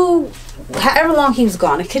however long he was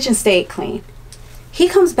gone. The kitchen stayed clean. He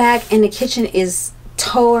comes back and the kitchen is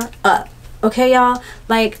tore up. Okay, y'all,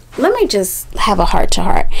 like, let me just have a heart to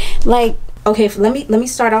heart. Like, okay, let me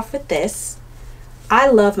start off with this. I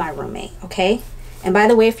love my roommate, okay? And by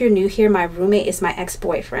the way, if you're new here, my roommate is my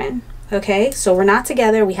ex-boyfriend, okay? So we're not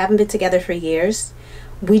together. We haven't been together for years.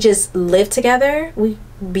 We just live together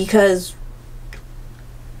because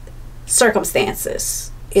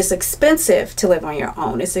circumstances. It's expensive to live on your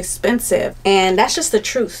own. It's expensive. And that's just the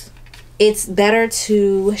truth. It's better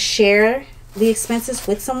to share the expenses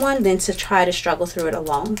with someone than to try to struggle through it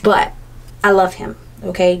alone. But I love him,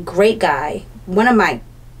 okay? Great guy. One of my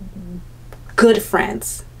good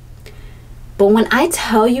friends. But when I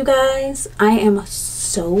tell you guys, I am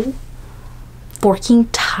so freaking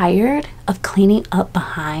tired of cleaning up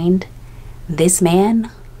behind this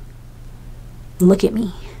man. Look at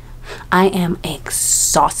me. I am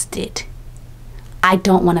exhausted. I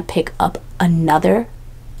don't want to pick up another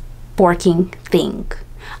freaking thing.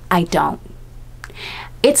 I don't.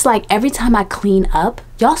 It's like every time I clean up,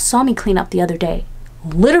 y'all saw me clean up the other day.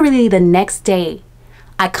 Literally the next day,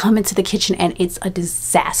 I come into the kitchen and it's a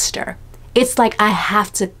disaster. It's like I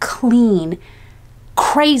have to clean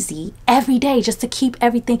crazy every day just to keep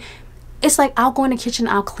everything. It's like I'll go in the kitchen,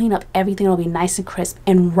 I'll clean up everything, it'll be nice and crisp,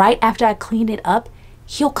 and right after I clean it up,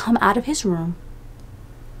 he'll come out of his room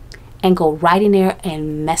and go right in there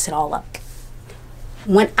and mess it all up.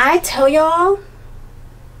 When I tell y'all,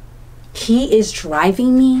 he is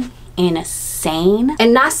driving me insane.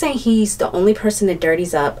 And not saying he's the only person that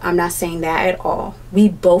dirties up. I'm not saying that at all. We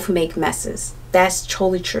both make messes. That's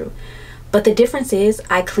totally true. But the difference is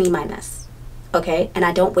I clean my mess, okay? And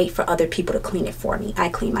I don't wait for other people to clean it for me. I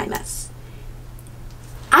clean my mess.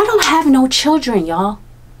 I don't have no children, y'all.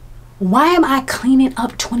 Why am I cleaning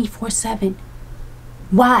up 24/7?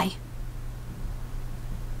 Why?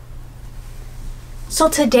 So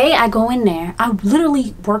today I go in there, I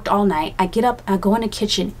literally worked all night. I get up, I go in the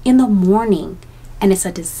kitchen in the morning, and it's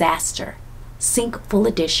a disaster. Sink full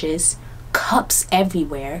of dishes, cups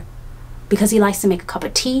everywhere, because he likes to make a cup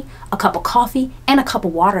of tea, a cup of coffee, and a cup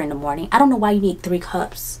of water in the morning. I don't know why you need 3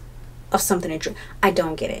 cups of something to drink. I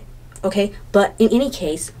don't get it, okay? But in any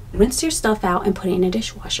case, rinse your stuff out and put it in a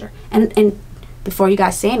dishwasher. And before you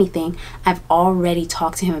guys say anything, I've already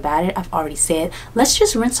talked to him about it. I've already said, let's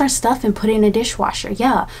just rinse our stuff and put it in a dishwasher.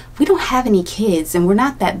 Yeah, we don't have any kids and we're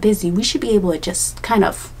not that busy. We should be able to just kind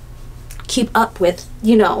of keep up with,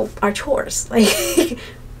 you know, our chores. Like,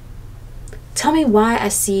 tell me why I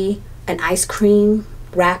see an ice cream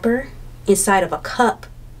wrapper inside of a cup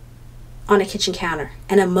on a kitchen counter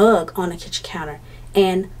and a mug on a kitchen counter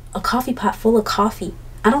and a coffee pot full of coffee.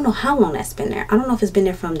 I don't know how long that's been there. I don't know if it's been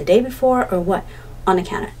there from the day before or what. On the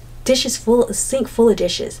counter. Dishes full, a sink full of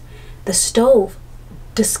dishes. The stove,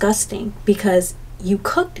 disgusting because you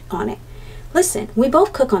cooked on it. Listen, we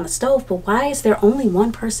both cook on the stove, but why is there only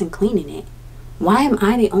one person cleaning it? Why am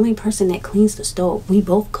I the only person that cleans the stove? We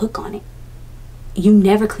both cook on it. You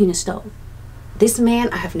never clean a stove. This man,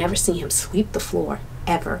 I have never seen him sweep the floor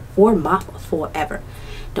ever or mop a floor ever.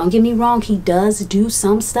 Don't get me wrong, he does do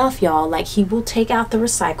some stuff, y'all. Like, he will take out the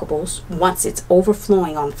recyclables once it's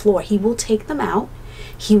overflowing on the floor. He will take them out.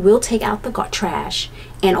 He will take out the trash.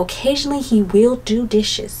 And occasionally he will do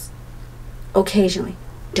dishes. Occasionally.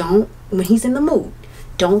 When he's in the mood.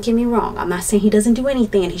 Don't get me wrong. I'm not saying he doesn't do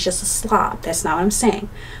anything and he's just a slob. That's not what I'm saying.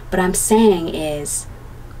 What I'm saying is,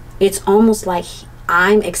 it's almost like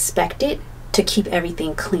I'm expected to keep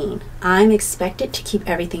everything clean. I'm expected to keep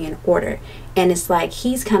everything in order. And it's like,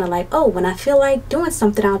 he's kind of like, oh, when I feel like doing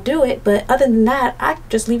something, I'll do it. But other than that, I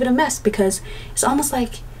just leave it a mess, because it's almost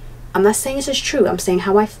like, I'm not saying this is true. I'm saying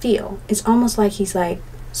how I feel. It's almost like he's like,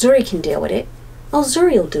 Zuri can deal with it. Oh,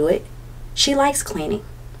 Zuri will do it. She likes cleaning.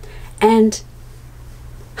 And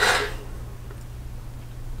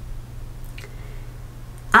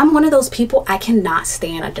I'm one of those people, I cannot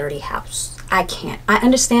stay in a dirty house. I can't. I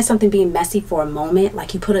understand something being messy for a moment.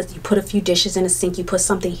 Like, you put a few dishes in a sink, you put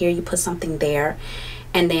something here, you put something there,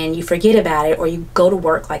 and then you forget about it, or you go to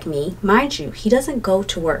work like me. Mind you, he doesn't go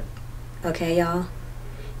to work. Okay, y'all?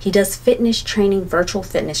 He does fitness training, virtual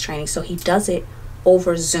fitness training. So he does it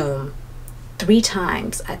over Zoom 3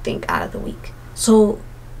 times, I think, out of the week. So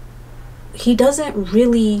he doesn't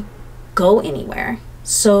really go anywhere.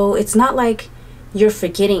 So it's not like you're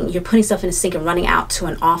putting stuff in a sink and running out to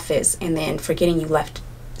an office and then forgetting you left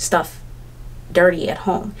stuff dirty at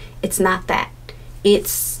home. It's not that.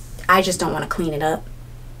 I just don't want to clean it up,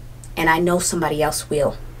 and I know somebody else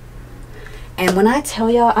will. And when I tell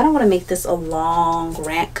y'all, I don't want to make this a long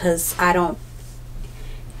rant, because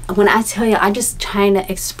when I tell you, I'm just trying to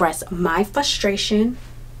express my frustration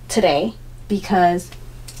today, because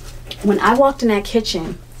when I walked in that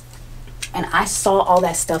kitchen and I saw all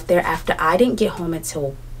that stuff there after I didn't get home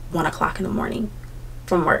until 1 o'clock in the morning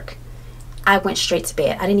from work, I went straight to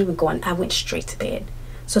bed. I didn't even go in. I went straight to bed.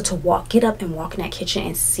 So to get up and walk in that kitchen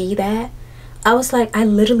and see that, I was like, I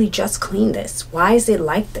literally just cleaned this. Why is it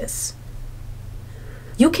like this?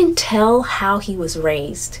 You can tell how he was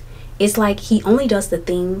raised. It's like he only does the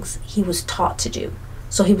things he was taught to do.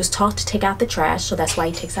 So he was taught to take out the trash, so that's why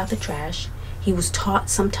he takes out the trash. He was taught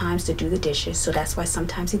sometimes to do the dishes, so that's why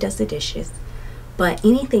sometimes he does the dishes. But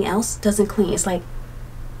anything else doesn't clean. It's like,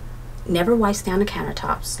 never wipes down the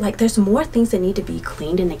countertops. Like, there's more things that need to be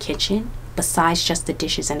cleaned in the kitchen besides just the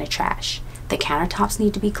dishes and the trash. The countertops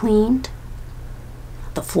need to be cleaned.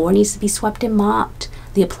 The floor needs to be swept and mopped.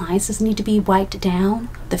 The appliances need to be wiped down.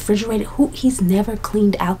 The refrigerator, he's never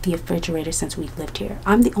cleaned out the refrigerator since we've lived here.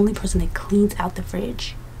 I'm the only person that cleans out the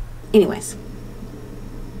fridge. Anyways,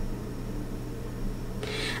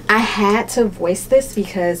 I had to voice this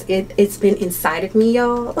because it's been inside of me,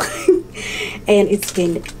 y'all. And it's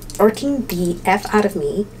been irking the F out of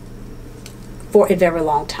me for a very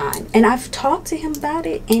long time. And I've talked to him about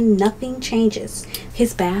it and nothing changes.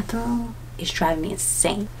 His bathroom is driving me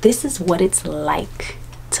insane. This is what it's like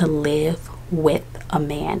to live with a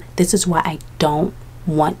man. This is why I don't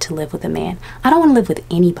want to live with a man. I don't want to live with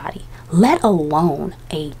anybody, let alone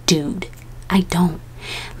a dude. I don't.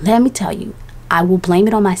 Let me tell you, I will blame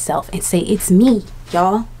it on myself and say, it's me,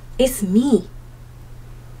 y'all. It's me.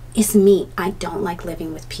 It's me. I don't like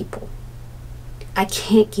living with people. I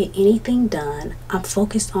can't get anything done. I'm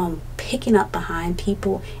focused on picking up behind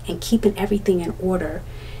people and keeping everything in order,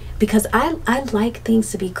 because I like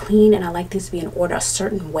things to be clean and I like things to be in order a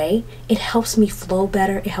certain way. It helps me flow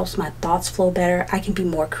better. It helps my thoughts flow better. I can be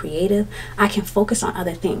more creative. I can focus on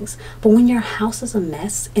other things. But when your house is a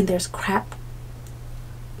mess and there's crap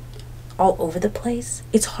all over the place,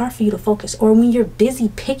 it's hard for you to focus. Or when you're busy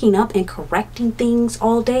picking up and correcting things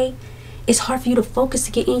all day, it's hard for you to focus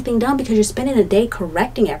to get anything done because you're spending a day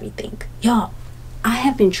correcting everything. Y'all, I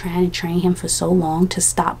have been trying to train him for so long to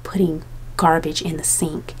stop putting garbage in the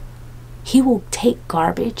sink. He will take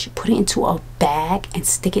garbage, put it into a bag, and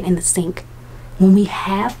stick it in the sink when we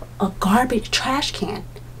have a garbage trash can.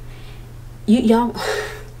 Y'all,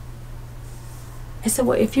 I said,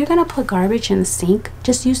 well, if you're gonna put garbage in the sink,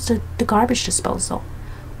 just use the garbage disposal.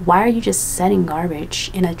 Why are you just setting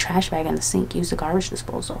garbage in a trash bag in the sink? Use the garbage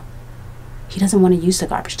disposal. He doesn't want to use the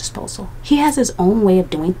garbage disposal. He has his own way of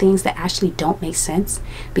doing things that actually don't make sense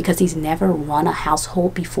because he's never run a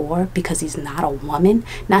household before, because he's not a woman.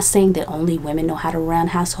 Not saying that only women know how to run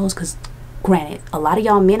households, because granted, a lot of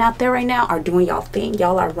y'all men out there right now are doing y'all thing.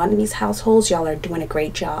 Y'all are running these households. Y'all are doing a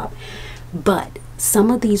great job. But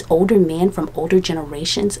some of these older men from older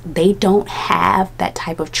generations, they don't have that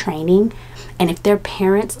type of training. And if their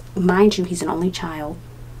parents, mind you, he's an only child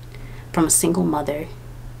from a single mother,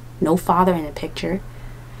 no father in the picture.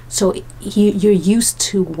 So you're used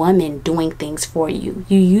to women doing things for you.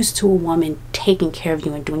 You're used to a woman taking care of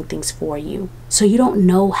you and doing things for you. So you don't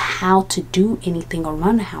know how to do anything or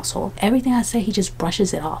run a household. Everything I say, he just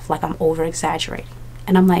brushes it off like I'm over exaggerating.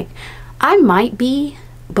 And I'm like, I might be,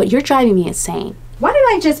 but you're driving me insane. Why did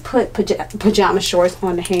I just put pajama shorts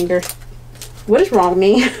on the hanger? What is wrong with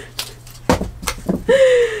me?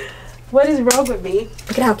 What is wrong with me?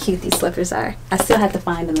 Look at how cute these slippers are. I still have to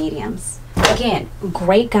find the mediums. Again,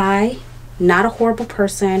 great guy, not a horrible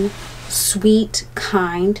person, sweet,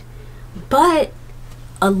 kind, but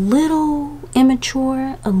a little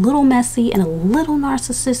immature, a little messy, and a little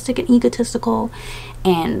narcissistic and egotistical.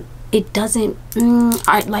 And it doesn't,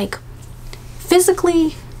 like,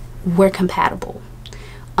 physically, we're compatible.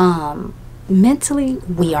 Mentally,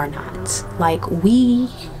 we are not. Like, we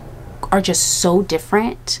are just so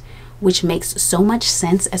different, which makes so much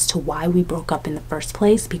sense as to why we broke up in the first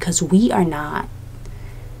place, because we are not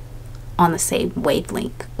on the same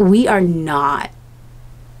wavelength. We are not,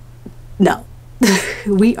 no.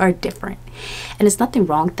 We are different. And it's nothing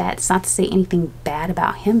wrong with that. It's not to say anything bad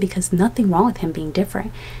about him, because nothing wrong with him being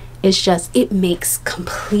different. It's just, it makes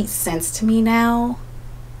complete sense to me now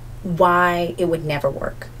why it would never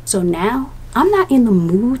work. So now, I'm not in the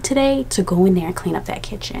mood today to go in there and clean up that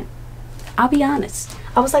kitchen. I'll be honest.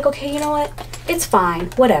 I was like, okay, you know what? It's fine.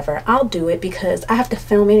 Whatever. I'll do it because I have to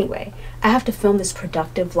film anyway. I have to film this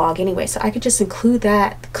productive vlog anyway. So I could just include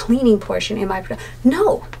that cleaning portion in my...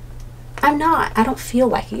 No, I'm not. I don't feel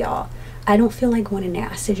like it, y'all. I don't feel like going in there.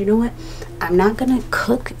 I said, you know what? I'm not going to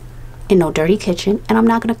cook in no dirty kitchen, and I'm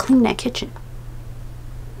not going to clean that kitchen.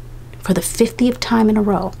 For the 50th time in a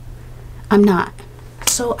row. I'm not.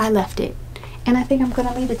 So I left it. And I think I'm going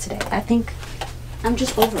to leave it today. I think I'm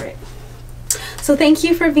just over it. So thank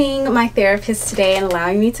you for being my therapist today and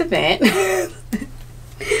allowing me to vent.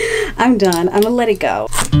 I'm done. I'm gonna let it go.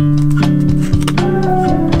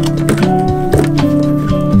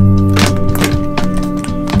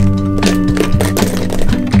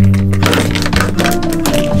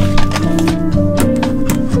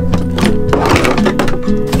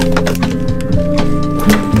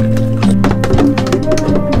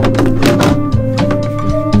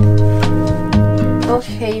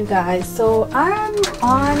 Okay, you guys, so I'm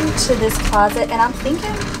on to this closet and I'm thinking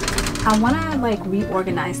I want to like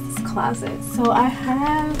reorganize this closet. So I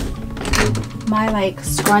have my like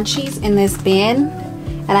scrunchies in this bin,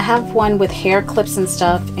 and I have one with hair clips and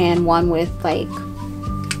stuff and one with like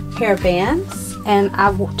hair bands. And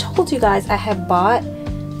I told you guys I had bought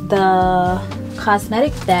the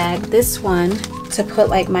cosmetic bag, this one, to put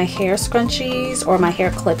like my hair scrunchies or my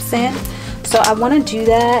hair clips in. So I want to do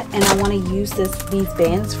that, and I want to use these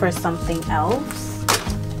bins for something else.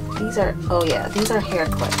 These are, oh yeah, these are hair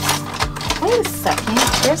clips. Wait a second,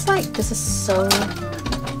 there's like, this is so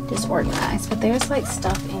disorganized, but there's like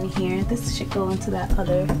stuff in here. This should go into that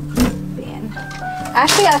other bin.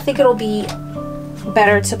 Actually, I think it'll be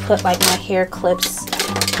better to put like my hair clips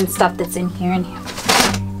and stuff that's in here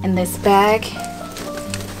in this bag.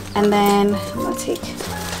 And then I'm gonna take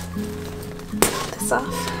this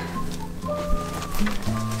off.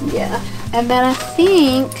 Yeah, and then I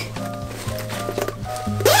think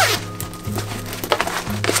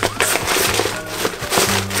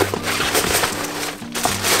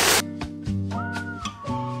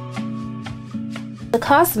the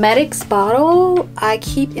cosmetics bottle I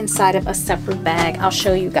keep inside of a separate bag. I'll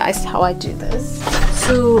show you guys how I do this.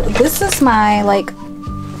 So this is my like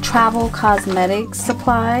travel cosmetics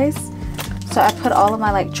supplies. So I put all of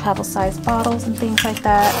my like travel size bottles and things like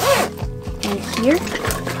that in here.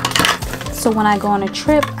 So when I go on a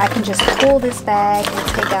trip, I can just pull this bag and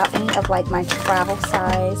take out any of like my travel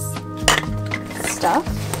size stuff.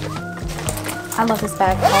 I love this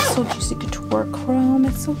bag. Also Juicy Couture Chrome.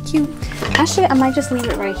 It's so cute. Actually, I might just leave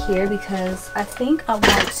it right here because I think I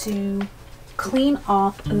want to clean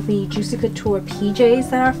off the Juicy Couture PJs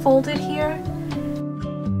that are folded here.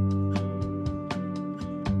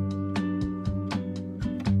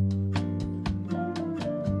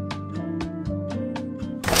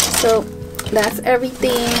 So that's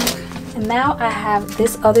everything. And now I have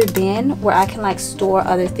this other bin where I can like store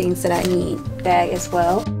other things that I need bag as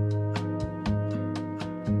well.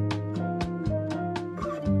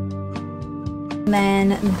 And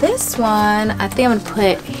then this one, I think I'm gonna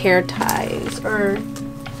put hair ties, or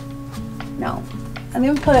no, I'm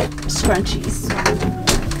gonna put scrunchies.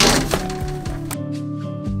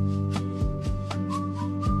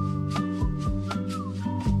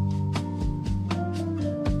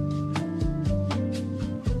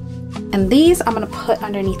 And these I'm going to put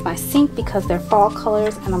underneath my sink because they're fall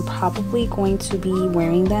colors and I'm probably going to be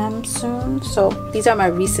wearing them soon. So these are my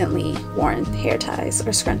recently worn hair ties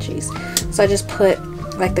or scrunchies. So I just put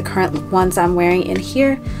like the current ones I'm wearing in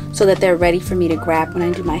here so that they're ready for me to grab when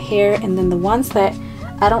I do my hair. And then the ones that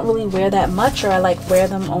I don't really wear that much, or I like wear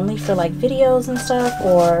them only for like videos and stuff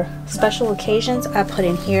or special occasions, I put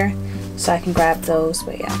in here so I can grab those.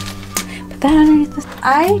 But yeah, put that underneath this.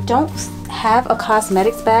 I don't have a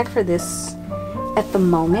cosmetics bag for this at the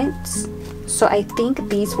moment, so I think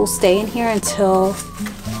these will stay in here until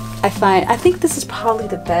I think this is probably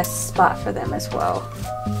the best spot for them as well.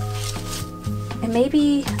 And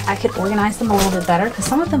maybe I could organize them a little bit better because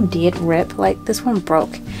some of them did rip, like this one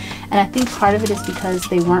broke. And I think part of it is because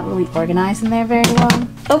they weren't really organized in there very well.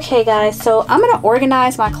 Okay guys, so I'm gonna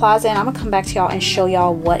organize my closet and I'm gonna come back to y'all and show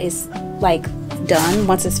y'all what is like done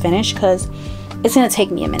once it's finished, because it's gonna take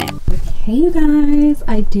me a minute. Okay you guys,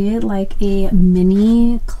 I did like a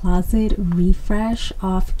mini closet refresh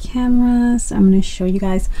off camera, so I'm gonna show you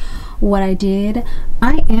guys what I did.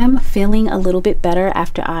 I am feeling a little bit better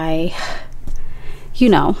after I, you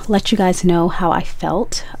know, let you guys know how I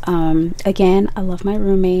felt. Again, I love my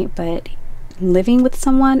roommate, but living with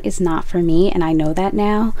someone is not for me, and I know that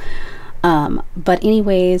now. But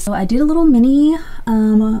anyways, so I did a little mini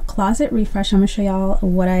closet refresh. I'm gonna show y'all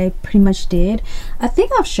what I pretty much did. I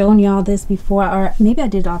think I've shown y'all this before, or maybe I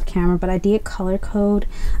did it off camera, but I did color code.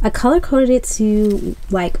 I color coded it to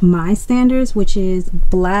like my standards, which is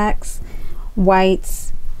blacks,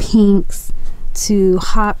 whites, pinks, to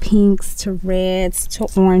hot pinks, to reds, to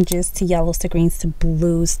oranges, to yellows, to greens, to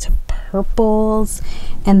blues, to purples,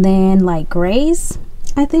 and then like grays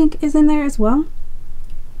I think is in there as well.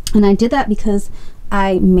 And I did that because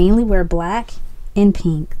I mainly wear black and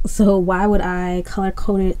pink, so why would I color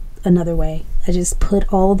code it another way? I just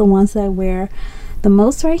put all the ones that I wear the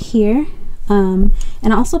most right here. And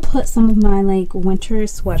I also put some of my like winter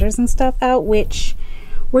sweaters and stuff out, which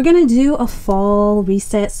we're gonna do a fall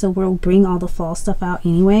reset, so we'll bring all the fall stuff out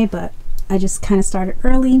anyway, but I just kind of started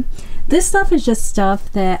early. This stuff is just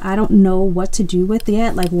stuff that I don't know what to do with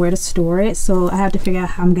yet, like where to store it, so I have to figure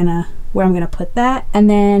out where I'm gonna put that. And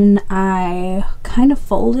then I kind of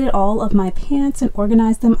folded all of my pants and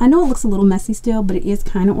organized them. I know it looks a little messy still, but it is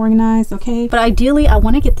kind of organized, okay? But ideally I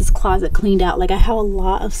want to get this closet cleaned out. Like I have a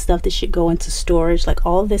lot of stuff that should go into storage. Like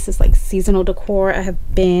all of this is like seasonal decor. I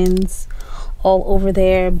have bins all over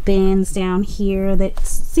there, bins down here,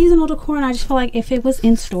 that's seasonal decor, and I just feel like if it was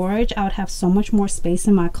in storage I would have so much more space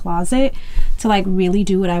in my closet to like really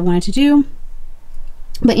do what I wanted to do.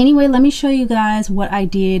 But anyway, let me show you guys what I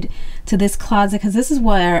did to this closet, because this is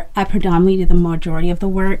where I predominantly did the majority of the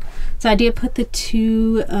work. So I did put the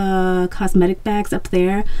two cosmetic bags up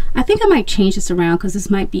there. I think I might change this around because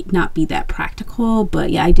this might not be that practical,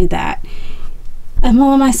 but yeah, I did that. I have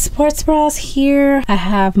all of my sports bras here. I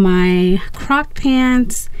have my croc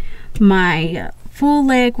pants, my full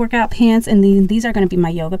leg workout pants, and then these are going to be my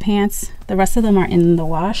yoga pants. The rest of them are in the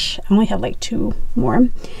wash. I only have like 2 more.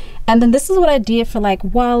 And then this is what I did for like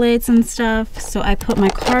wallets and stuff. So I put my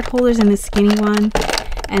card holders in this skinny one,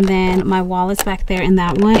 and then my wallets back there in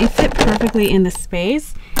that one. It fit perfectly in the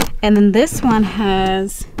space. And then this one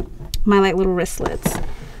has my like little wristlets.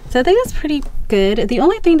 So I think that's pretty good. The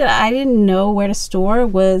only thing that I didn't know where to store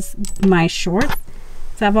was my shorts.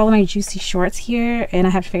 So I have all of my juicy shorts here, and I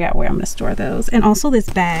have to figure out where I'm gonna store those. And also this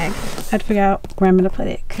bag, I have to figure out where I'm gonna put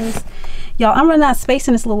it, because y'all, I'm running out of space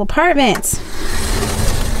in this little apartment.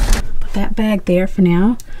 Put that bag there for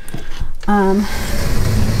now.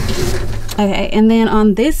 Okay, and then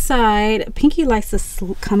on this side, Pinky likes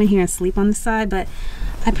to come in here and sleep on this side, but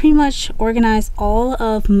I pretty much organized all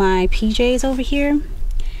of my PJs over here.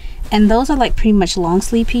 And those are like pretty much long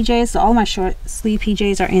sleeve PJs. So all my short sleeve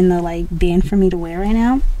PJs are in the like bin for me to wear right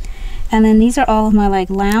now. And then these are all of my like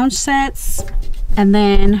lounge sets. And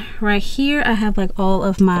then right here I have like all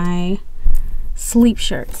of my sleep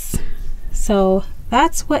shirts. So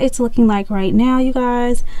that's what it's looking like right now, you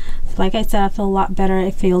guys. Like I said, I feel a lot better.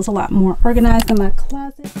 It feels a lot more organized in my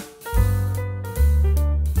closet.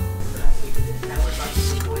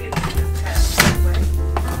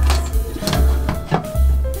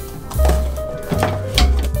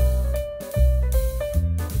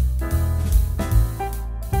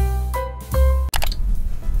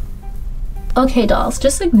 Okay dolls,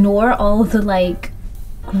 just ignore all of the like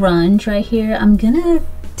grunge right here. I'm gonna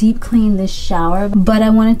deep clean this shower, but I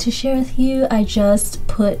wanted to share with you, I just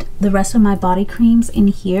put the rest of my body creams in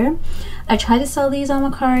here. I tried to sell these on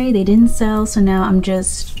MERCARRI, they didn't sell, so now I'm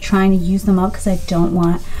just trying to use them up because I don't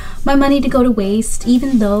want my money to go to waste.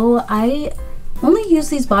 Even though I only use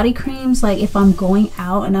these body creams like if I'm going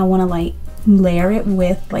out and I want to like layer it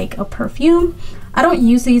with like a perfume. I don't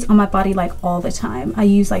use these on my body like all the time. I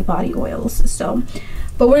use like body oils. So,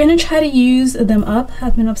 but we're gonna try to use them up.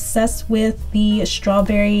 I've been obsessed with the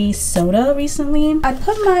strawberry soda recently. I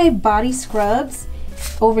put my body scrubs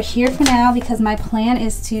over here for now because my plan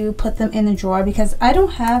is to put them in the drawer because I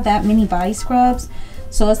don't have that many body scrubs.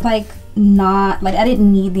 So it's like not like I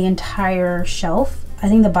didn't need the entire shelf. I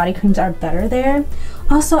think the body creams are better there.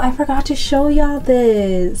 Also, I forgot to show y'all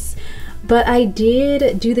this, but I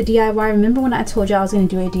did do the DIY. Remember when I told you I was going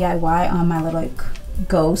to do a DIY on my little like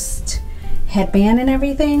ghost headband and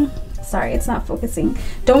everything? Sorry, it's not focusing.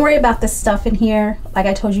 Don't worry about the stuff in here. Like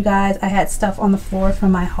I told you guys, I had stuff on the floor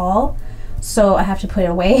from my haul, so I have to put it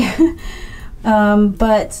away.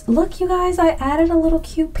 But look, you guys, I added a little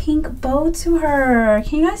cute pink bow to her.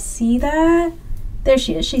 Can you guys see that? There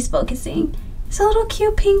she is. She's focusing. It's a little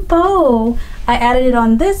cute pink bow. I added it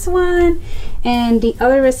on this one and the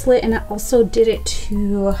other wristlet, and I also did it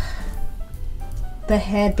to the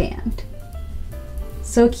headband.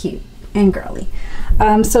 So cute and girly.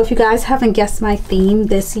 So if you guys haven't guessed my theme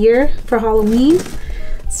this year for Halloween,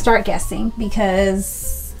 start guessing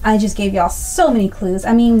because I just gave y'all so many clues.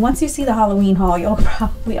 I mean, once you see the Halloween haul, you'll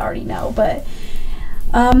probably already know, but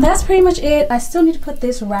that's pretty much it. I still need to put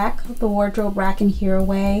this rack, the wardrobe rack in here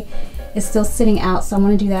away. It's still sitting out, so I'm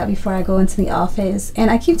gonna do that before I go into the office.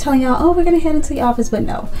 And I keep telling y'all, oh, we're gonna head into the office, but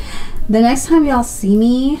no. The next time y'all see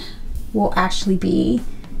me will actually be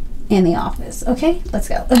in the office. Okay, let's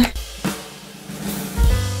go.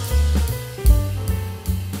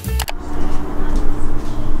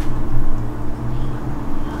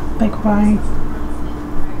 Like why?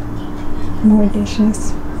 More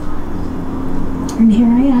dishes. And here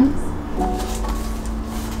I am.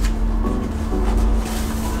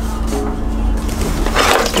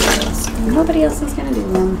 Nobody else is gonna do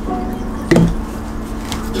them.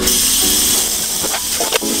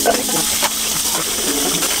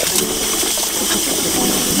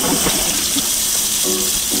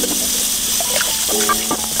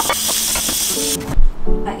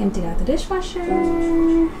 I emptied out the dishwasher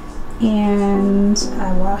and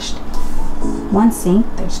I washed one sink.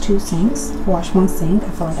 There's two sinks. I washed one sink. I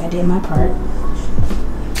feel like I did my part.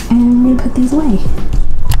 And I'm gonna put these away.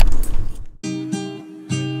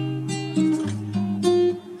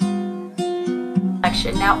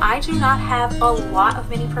 Now, I do not have a lot of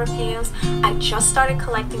mini perfumes. I just started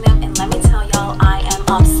collecting them, and let me tell y'all, I am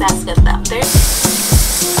obsessed with them.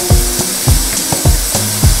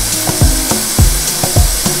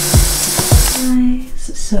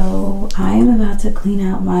 Guys, so I am about to clean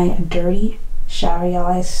out my dirty shower,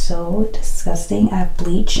 y'all. It's so disgusting. I have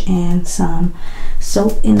bleach and some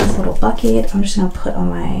soap in this little bucket. I'm just gonna put on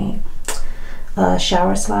my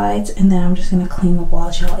shower slides, and then I'm just gonna clean the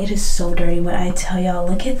walls, y'all. It is so dirty. When I tell y'all,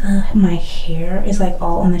 look at my hair is like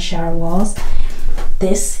all on the shower walls.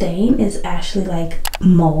 This stain is actually like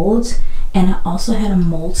mold, and I also had a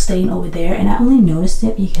mold stain over there, and I only noticed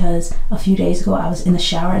it because a few days ago I was in the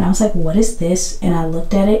shower and I was like, what is this? And I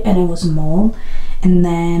looked at it and it was mold. And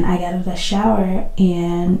then I got out of the shower,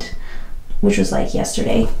 and which was like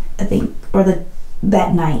yesterday, I think, or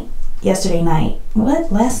that night. Yesterday night.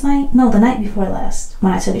 What? Last night? No, the night before last,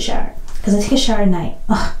 when I took a shower. Because I take a shower at night.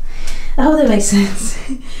 Ugh, I hope that makes sense.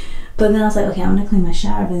 But then I was like, okay, I'm gonna clean my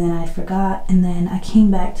shower, but then I forgot. And then I came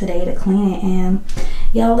back today to clean it, and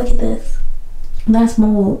y'all, look at this. That's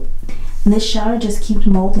mold. And this shower just keeps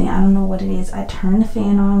molding. I don't know what it is. I turn the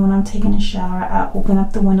fan on when I'm taking a shower. I open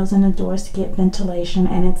up the windows and the doors to get ventilation,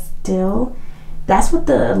 and it's still, that's what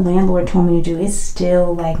the landlord told me to do. It's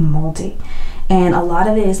still like moldy. And a lot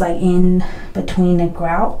of it is like in between the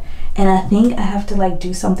grout, and I think I have to like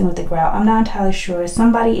do something with the grout. I'm not entirely sure.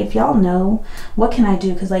 Somebody, if y'all know, what can I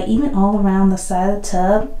do? Because like even all around the side of the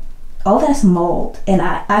tub, all that's mold, and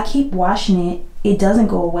I keep washing it. It doesn't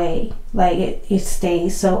go away. Like it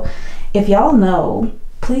stays. So if y'all know,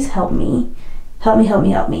 please help me. Help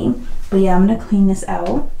me. But yeah, I'm gonna clean this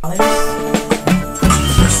out.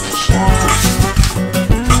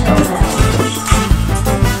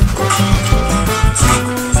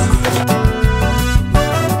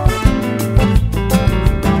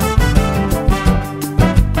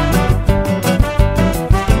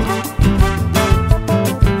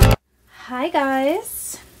 Hi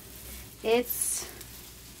guys, it's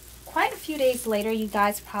quite a few days later. You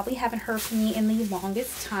guys probably haven't heard from me in the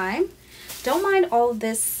longest time. Don't mind all of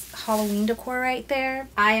this Halloween decor right there.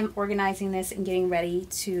 I am organizing this and getting ready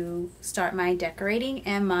to start my decorating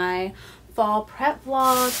and my fall prep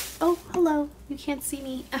vlog. Oh, hello, you can't see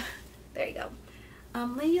me. There you go.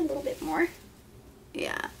 Maybe a little bit more.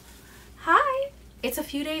 Yeah. Hi. it's a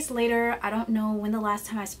few days later. I don't know when the last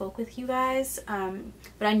time I spoke with you guys,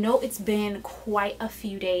 but I know it's been quite a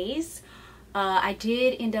few days. I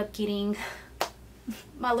did end up getting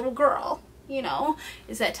my little girl, you know,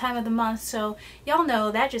 it's that time of the month, so y'all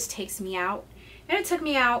know that just takes me out, and it took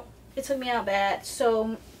me out bad.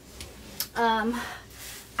 So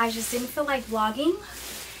I just didn't feel like vlogging,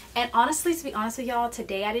 and honestly, to be honest with y'all,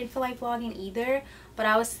 today I didn't feel like vlogging either. But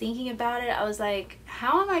I was thinking about it. I was like,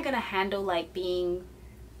 how am I gonna handle like being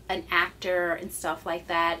an actor and stuff like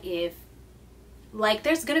that if like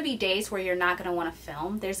there's gonna be days where you're not gonna want to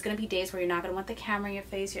film, there's gonna be days where you're not gonna want the camera in your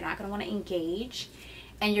face, you're not gonna want to engage,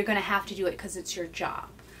 and you're gonna have to do it because it's your job.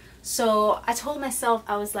 So I told myself,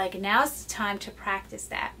 I was like, now's the time to practice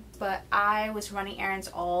that. But I was running errands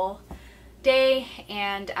all day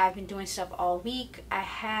and I've been doing stuff all week. I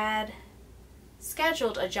had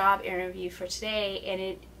scheduled a job interview for today and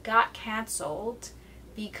it got canceled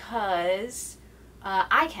because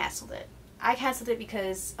I canceled it. I canceled it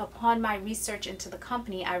because upon my research into the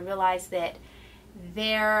company, I realized that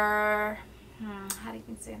their, how do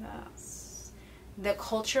you say this? The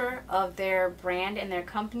culture of their brand and their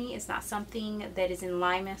company is not something that is in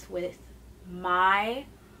alignment with my,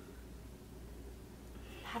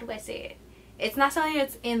 how do I say it? It's not something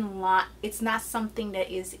that's it's not something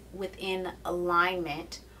that is within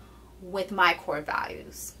alignment with my core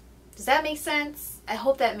values. Does that make sense? I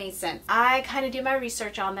hope that made sense. I kind of did my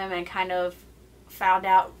research on them and kind of found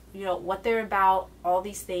out, you know, what they're about, all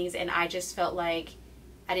these things, and I just felt like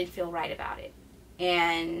I didn't feel right about it.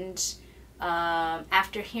 And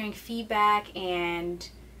after hearing feedback and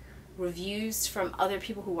reviews from other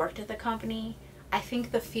people who worked at the company, I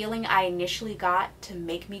think the feeling I initially got to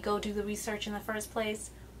make me go do the research in the first place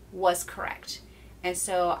was correct. And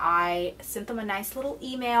so I sent them a nice little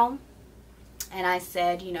email and I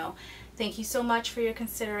said, you know, thank you so much for your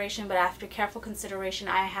consideration, but after careful consideration,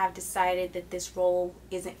 I have decided that this role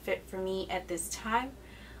isn't fit for me at this time.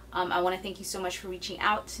 I want to thank you so much for reaching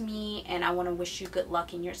out to me, and I want to wish you good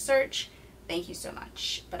luck in your search. Thank you so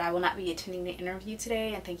much. But I will not be attending the interview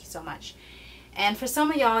today, and thank you so much. And for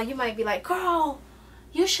some of y'all, you might be like, girl,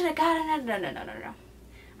 you should have gotten it. No.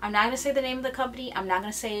 I'm not going to say the name of the company. I'm not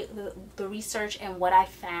going to say the research and what I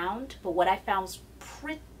found, but what I found was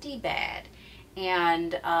pretty bad.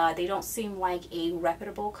 And they don't seem like a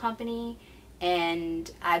reputable company. And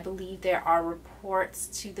I believe there are reports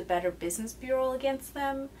to the Better Business Bureau against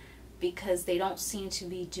them because they don't seem to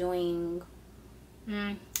be doing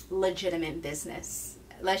legitimate business.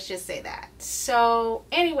 Let's just say that. So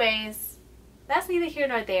anyways, that's neither here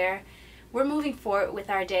nor there. We're moving forward with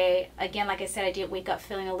our day. Again, like I said, I did wake up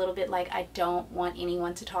feeling a little bit like I don't want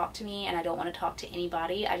anyone to talk to me and I don't want to talk to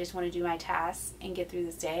anybody. I just want to do my tasks and get through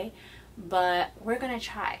this day. But we're going to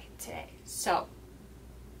try today. So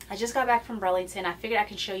I just got back from Burlington. I figured I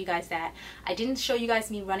could show you guys that. I didn't show you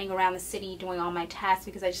guys me running around the city doing all my tasks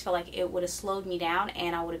because I just felt like it would have slowed me down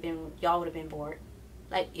and I would have been, y'all would have been bored.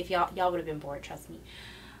 Like if y'all would have been bored, trust me.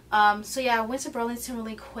 So yeah, I went to Burlington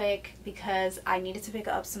really quick because I needed to pick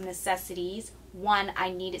up some necessities. One,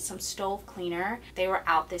 I needed some stove cleaner. They were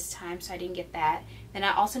out this time, so I didn't get that. Then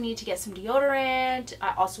I also needed to get some deodorant.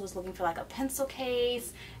 I also was looking for like a pencil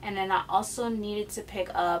case. And then I also needed to pick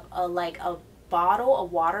up a bottle, a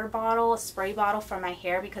water bottle, a spray bottle for my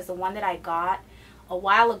hair because the one that I got a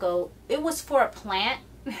while ago, it was for a plant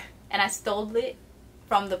and I stole it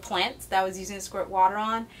from the plants that I was using to squirt water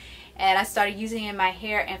on. And I started using it in my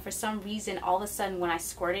hair, and for some reason, all of a sudden when I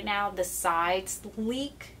squirt it now, the sides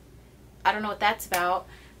leak. I don't know what that's about.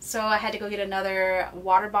 So I had to go get another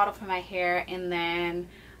water bottle for my hair, and then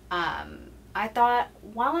I thought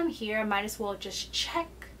while I'm here, I might as well just check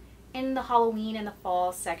in the Halloween and the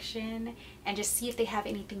fall section and just see if they have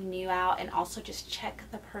anything new out, and also just check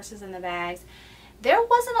the purses and the bags. There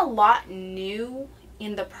wasn't a lot new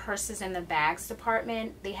in the purses and the bags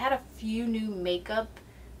department. They had a few new makeup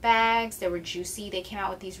bags. They were juicy. They came out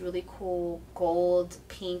with these really cool gold,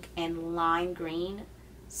 pink, and lime green.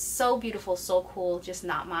 So beautiful, so cool, just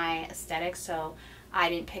not my aesthetic, so I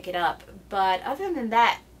didn't pick it up. But other than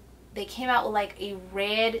that, they came out with like a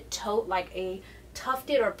red tote, like a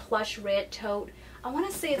tufted or plush red tote. I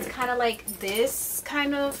want to say it's kind of like this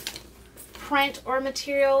kind of print or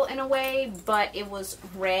material in a way, but it was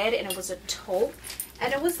red and it was a tote,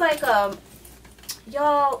 and it was like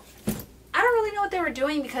y'all, I don't really know what they were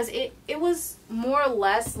doing because it was more or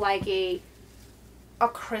less like a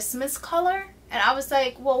Christmas color. And I was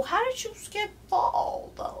like, well, how did you skip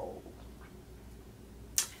fall though?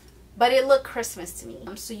 But it looked Christmas to me.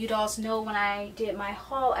 So you dolls know when I did my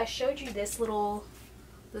haul, I showed you this little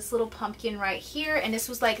this little pumpkin right here, and this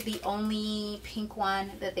was like the only pink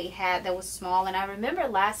one that they had that was small. And I remember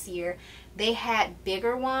last year they had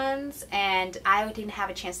bigger ones and I didn't have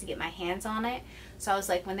a chance to get my hands on it, so I was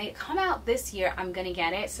like, when they come out this year, I'm gonna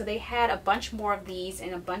get it. So they had a bunch more of these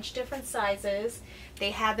in a bunch of different sizes.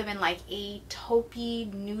 They had them in like a taupey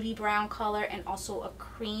nudie brown color and also a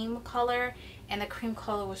cream color, and the cream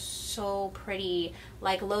color was so pretty.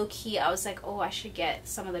 Like low-key I was like, oh, I should get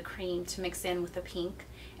some of the cream to mix in with the pink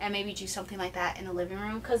and maybe do something like that in the living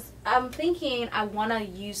room, because I'm thinking I want to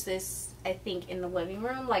use this, I think, in the living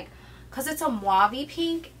room, like, because it's a mauve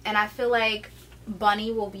pink and I feel like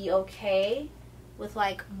Bunny will be okay with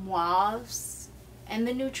like mauves and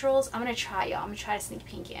the neutrals. I'm gonna try, y'all. I'm gonna try to sneak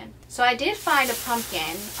pink in. So I did find a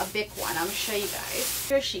pumpkin, a big one. I'm gonna show you guys.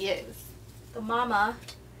 Here she is, the mama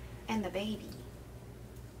and the baby.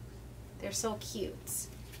 They're so cute,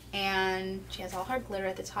 and she has all her glitter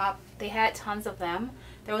at the top. They had tons of them.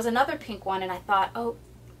 There was another pink one and I thought, oh,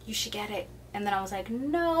 you should get it, and then I was like,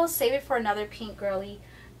 no, save it for another pink, girly.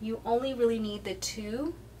 You only really need the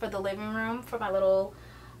 2 for the living room, for my little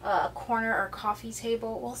corner or coffee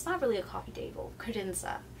table. Well, it's not really a coffee table,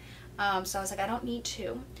 credenza. So I was like, I don't need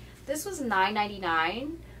 2. This was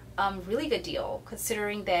 $9.99. Really good deal,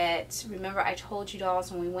 considering that, remember I told you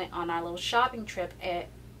dolls when we went on our little shopping trip at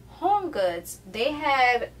Home Goods, they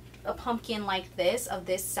had a pumpkin like this, of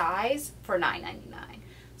this size, for $9.99.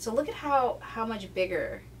 So look at how much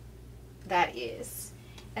bigger that is.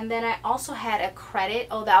 And then I also had a credit.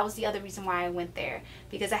 Oh, that was the other reason why I went there,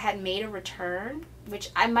 because I had made a return, which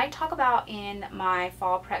I might talk about in my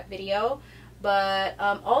fall prep video. But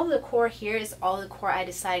all the decor here is all the decor I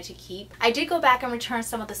decided to keep. I did go back and return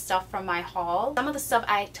some of the stuff from my haul. Some of the stuff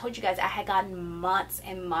I told you guys I had gotten months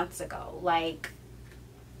and months ago, like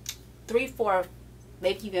 3, 4,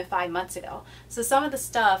 maybe even 5 months ago. So some of the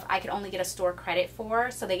stuff I could only get a store credit for,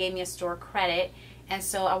 so they gave me a store credit. And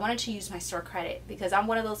so I wanted to use my store credit, because I'm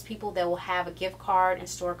one of those people that will have a gift card and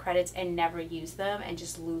store credits and never use them and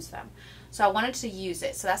just lose them. So I wanted to use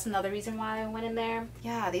it. So that's another reason why I went in there.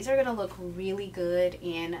 Yeah, these are gonna look really good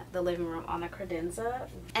in the living room on the credenza.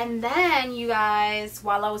 And then, you guys,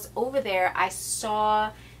 while I was over there, I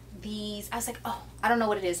saw these. I was like, oh, I don't know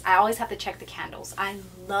what it is. I always have to check the candles. I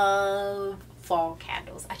love fall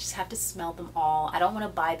candles. I just have to smell them all. I don't want to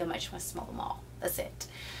buy them, I just want to smell them all. That's it.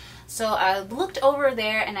 So I looked over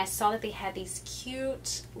there and I saw that they had these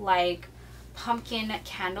cute like pumpkin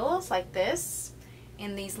candles like this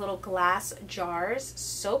in these little glass jars.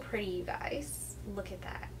 So pretty, you guys. Look at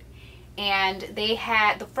that. And they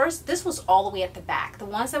had the first, this was all the way at the back. The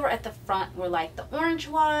ones that were at the front were like the orange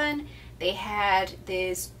one. They had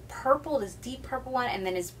this purple, this deep purple one, and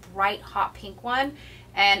then this bright hot pink one.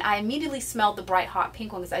 And I immediately smelled the bright hot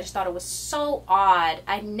pink one because I just thought it was so odd.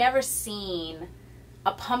 I'd never seen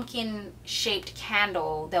a pumpkin shaped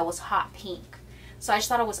candle that was hot pink. So I just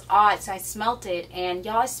thought it was odd. So I smelt it, and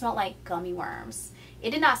y'all, it smelled like gummy worms. It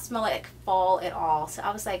did not smell like fall at all. So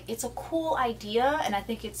I was like, it's a cool idea, and I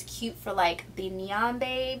think it's cute for like the neon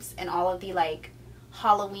babes and all of the like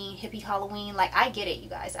Halloween, hippie Halloween. Like, I get it, you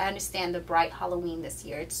guys. I understand the bright Halloween this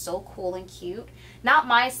year. It's so cool and cute. Not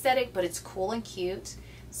my aesthetic, but it's cool and cute.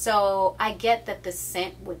 So I get that the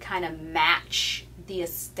scent would kind of match the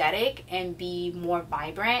aesthetic and be more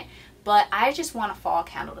vibrant, but I just want a fall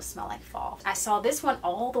candle to smell like fall. I saw this one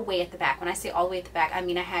all the way at the back. When I say all the way at the back, I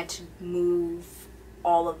mean I had to move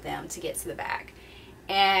all of them to get to the back.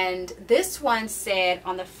 And this one said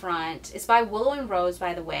on the front, it's by Willow and Rose,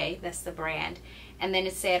 by the way, that's the brand, and then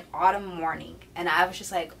it said Autumn Morning. And I was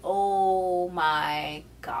just like, oh my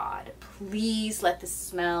god, please let this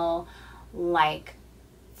smell like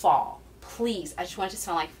fall. Please, I just want it to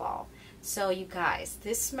smell like fall. So you guys,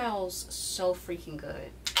 this smells so freaking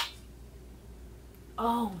good.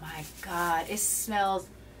 Oh my god, it smells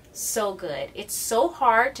so good. It's so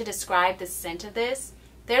hard to describe the scent of this.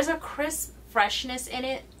 There's a crisp freshness in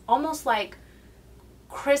it, almost like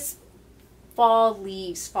crisp fall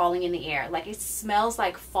leaves falling in the air. Like, it smells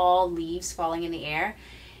like fall leaves falling in the air.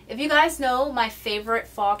 If you guys know, my favorite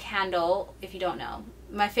fall candle, if you don't know,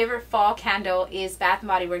 my favorite fall candle is Bath &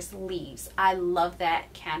 Body Works Leaves. I love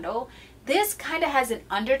that candle. This kind of has an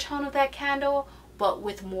undertone of that candle, but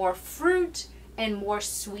with more fruit and more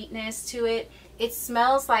sweetness to it. It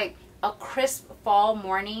smells like a crisp fall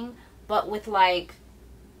morning, but with like,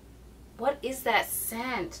 what is that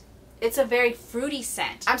scent? It's a very fruity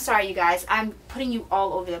scent. I'm sorry, you guys, I'm putting you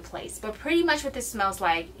all over the place, but pretty much what this smells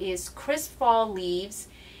like is crisp fall leaves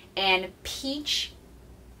and peach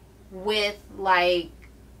with like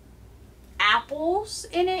apples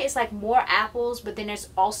in it. It's like more apples, but then there's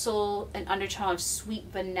also an undertone of sweet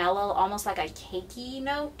vanilla, almost like a cakey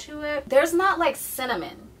note to it. There's not like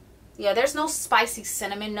cinnamon. Yeah, there's no spicy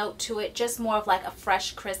cinnamon note to it, just more of like a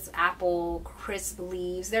fresh, crisp apple, crisp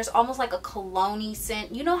leaves. There's almost like a cologne-y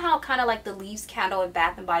scent. You know how kind of like the Leaves candle in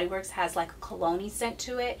Bath & Body Works has like a cologne-y scent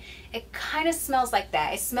to it? It kind of smells like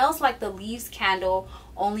that. It smells like the Leaves candle,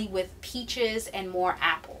 only with peaches and more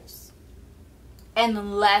apples.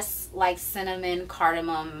 And less like cinnamon,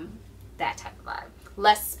 cardamom, that type of vibe.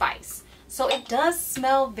 Less spice. So it does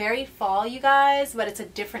smell very fall, you guys, but it's a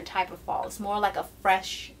different type of fall. It's more like a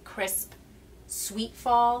fresh, crisp, sweet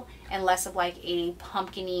fall, and less of like a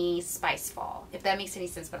pumpkin-y spice fall, if that makes any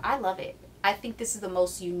sense. But I love it. I think this is the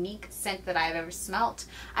most unique scent that I've ever smelt.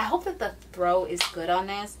 I hope that the throw is good on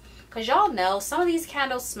this, because y'all know some of these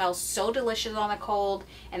candles smell so delicious on the cold,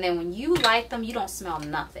 and then when you light them, you don't smell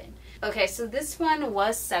nothing. Okay, so this one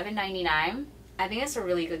was $7.99. I think it's a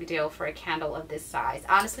really good deal for a candle of this size.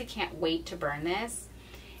 I honestly can't wait to burn this.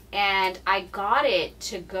 And I got it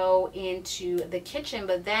to go into the kitchen,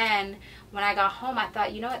 but then when I got home, I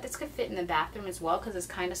thought, you know what, this could fit in the bathroom as well, because it's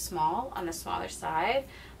kind of small on the smaller side.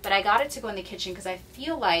 But I got it to go in the kitchen because I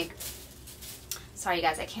feel like, sorry you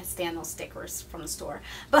guys, I can't stand those stickers from the store,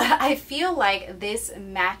 but I feel like this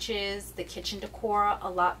matches the kitchen decor a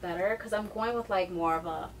lot better, because I'm going with like more of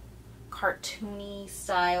a cartoony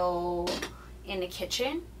style in the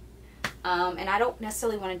kitchen. And I don't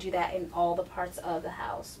necessarily want to do that in all the parts of the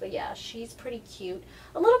house. But yeah, she's pretty cute.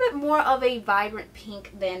 A little bit more of a vibrant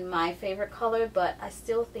pink than my favorite color, but I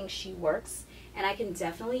still think she works. And I can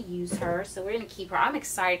definitely use her. So we're going to keep her. I'm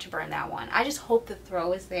excited to burn that one. I just hope the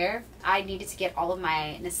throw is there. I needed to get all of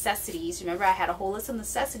my necessities. Remember, I had a whole list of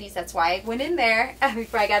necessities. That's why I went in there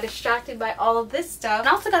before I got distracted by all of this stuff. And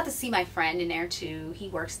I also got to see my friend in there too. He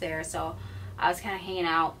works there. So I was kind of hanging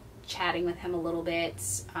out, chatting with him a little bit.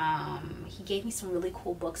 He gave me some really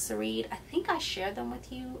cool books to read. I think I shared them with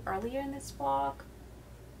you earlier in this vlog.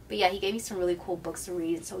 But yeah, he gave me some really cool books to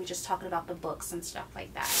read. So we're just talking about the books and stuff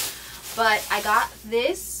like that. But I got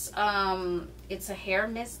this. It's a hair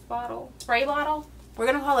mist bottle. Spray bottle. We're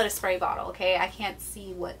going to call it a spray bottle, okay? I can't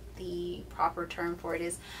see what the proper term for it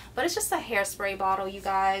is. But it's just a hairspray bottle, you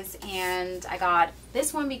guys. And I got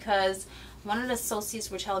this one because one of the associates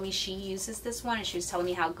were telling me she uses this one, and she was telling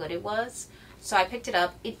me how good it was. So I picked it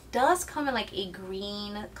up. It does come in like a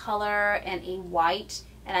green color and a white,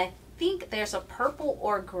 and I think there's a purple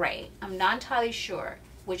or gray. I'm not entirely sure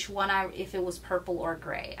which one, if it was purple or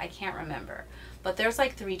gray. I can't remember. But there's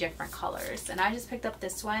like 3 different colors, and I just picked up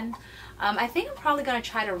this one. I think I'm probably going to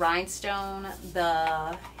try to rhinestone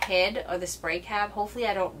the head or the spray cap. Hopefully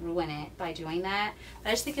I don't ruin it by doing that. But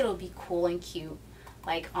I just think it'll be cool and cute,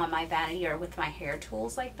 like on my vanity or with my hair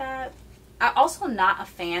tools like that. I'm also not a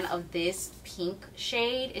fan of this pink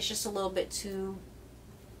shade. It's just a little bit too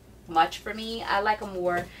much for me. I like a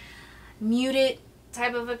more muted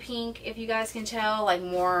type of a pink, if you guys can tell, like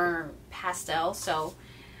more pastel. So,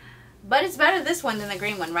 but it's better this one than the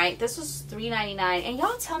green one, right? This was $3.99, and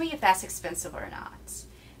y'all tell me if that's expensive or not,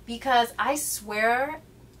 because I swear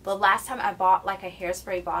the last time I bought like a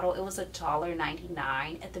hairspray bottle, it was $1.99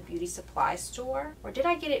 at the beauty supply store. Or did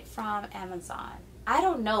I get it from Amazon? I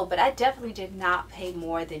don't know, but I definitely did not pay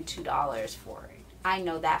more than $2 for it. I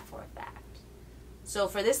know that for a fact. So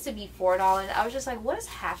for this to be $4, I was just like, what is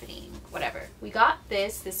happening? Whatever. We got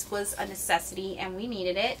this. This was a necessity, and we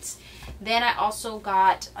needed it. Then I also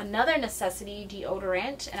got another necessity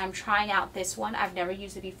deodorant, and I'm trying out this one. I've never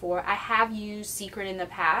used it before. I have used Secret in the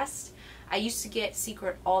past. I used to get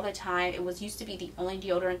Secret all the time. It used to be the only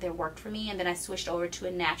deodorant that worked for me, and then I switched over to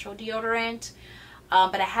a natural deodorant.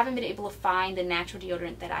 But I haven't been able to find the natural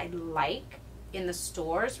deodorant that I like in the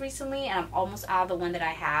stores recently, and I'm almost out of the one that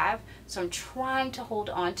I have. So I'm trying to hold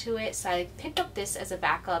on to it. So I picked up this as a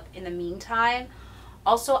backup in the meantime.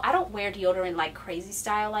 Also, I don't wear deodorant like crazy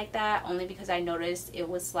style like that, only because I noticed it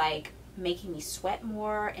was like making me sweat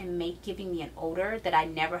more and giving me an odor that I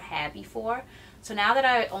never had before. So now that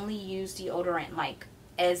I only use deodorant like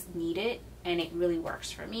as needed, and it really works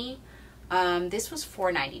for me, this was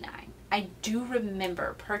 $4.99. I do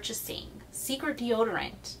remember purchasing Secret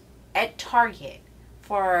deodorant at Target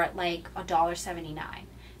for like $1.79.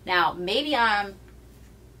 Now maybe I'm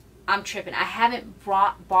tripping. I haven't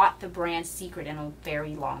bought the brand Secret in a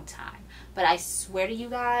very long time, but I swear to you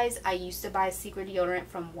guys, I used to buy Secret deodorant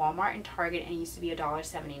from Walmart and Target, and it used to be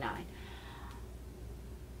 $1.79.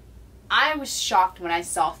 I was shocked when I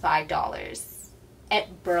saw $5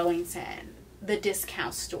 at Burlington, the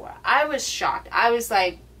discount store. I was shocked. I was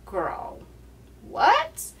like, girl,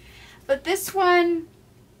 what? But this one,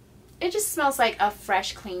 it just smells like a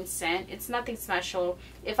fresh, clean scent. It's nothing special.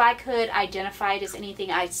 If I could identify it as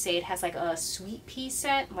anything, I'd say it has like a sweet pea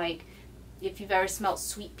scent. Like if you've ever smelled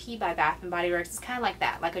Sweet Pea by Bath & Body Works, it's kind of like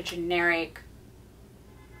that, like a generic,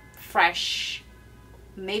 fresh,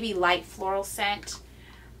 maybe light floral scent.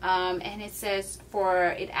 And it says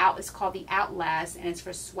it's called the Outlast, and it's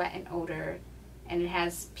for sweat and odor, and it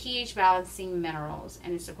has pH balancing minerals,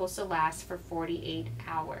 and it's supposed to last for 48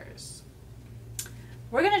 hours.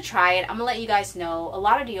 We're gonna try it. I'm gonna let you guys know. A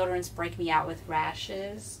lot of deodorants break me out with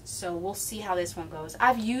rashes, so we'll see how this one goes.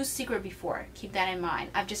 I've used Secret before, keep that in mind.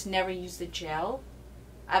 I've just never used the gel.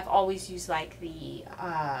 I've always used like the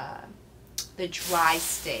dry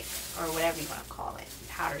stick, or whatever you want to call it,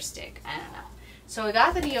 powder stick, I don't know. So we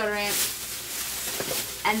got the deodorant,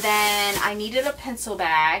 and then I needed a pencil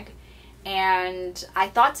bag, and I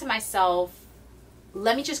thought to myself,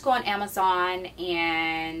 let me just go on Amazon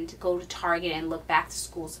and go to Target and look back to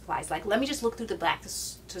school supplies. Like, let me just look through the back to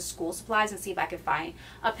school supplies and see if I can find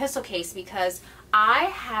a pencil case, because I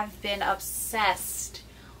have been obsessed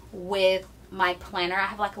with my planner. I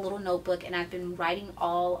have like a little notebook, and I've been writing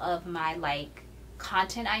all of my like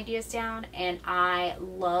content ideas down, and I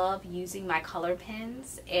love using my color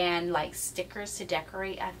pens and like stickers to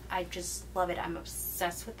decorate. I just love it. I'm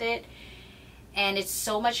obsessed with it. And it's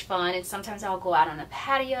so much fun, and sometimes I'll go out on a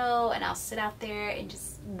patio and I'll sit out there and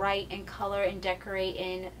just write and color and decorate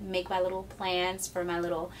and make my little plans for my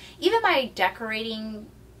little, even my decorating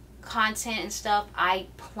content and stuff. I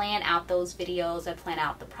plan out those videos, I plan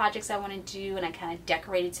out the projects I want to do, and I kind of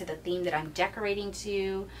decorate it to the theme that I'm decorating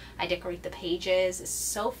to. I decorate the pages. It's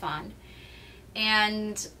so fun.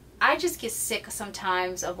 And I just get sick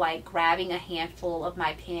sometimes of like grabbing a handful of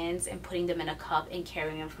my pens and putting them in a cup and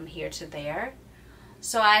carrying them from here to there.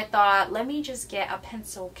 So I thought, let me just get a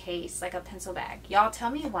pencil case, like a pencil bag. Y'all tell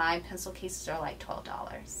me why pencil cases are like $12.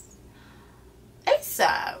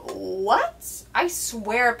 Asa, what? I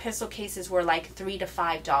swear pencil cases were like $3 to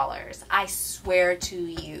 $5. I swear to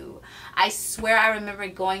you. I swear I remember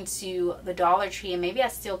going to the Dollar Tree, and maybe I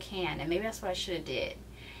still can, and maybe that's what I should have did.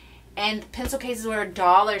 And pencil cases were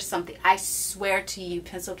 $1 something. I swear to you,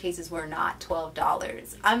 pencil cases were not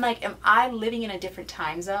 $12. I'm like, am I living in a different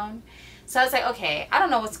time zone? So I was like, okay, I don't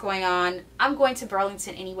know what's going on. I'm going to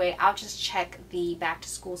Burlington anyway. I'll just check the back to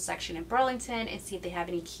school section in Burlington and see if they have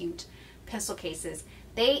any cute pencil cases.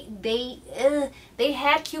 They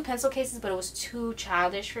had cute pencil cases, but it was too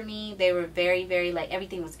childish for me. They were very, very, like,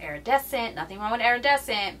 everything was iridescent. Nothing wrong with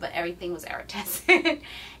iridescent, but everything was iridescent.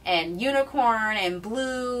 And unicorn and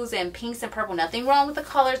blues and pinks and purple. Nothing wrong with the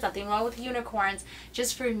colors, nothing wrong with unicorns.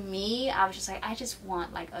 Just for me, I was just like, I just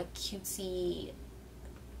want like a cutesy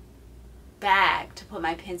bag to put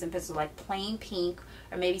my pens and pencils, like plain pink,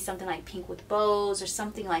 or maybe something like pink with bows or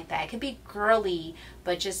something like that. It could be girly,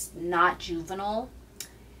 but just not juvenile.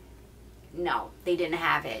 No, they didn't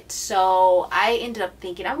have it. So I ended up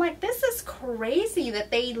thinking, I'm like, this is crazy that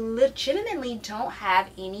they legitimately don't have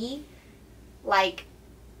any, like,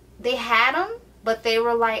 they had them, but they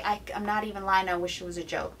were like, I'm not even lying, I wish it was a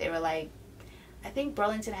joke. They were like, I think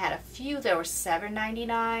Burlington had a few that were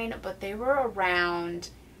 $7.99, but they were around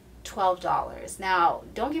 $12. Now,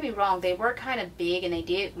 don't get me wrong, they were kind of big,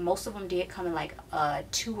 and most of them did come in like a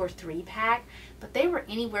 2 or 3 pack, but they were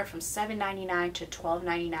anywhere from $7.99 to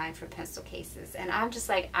 $12.99 for pencil cases, and I'm just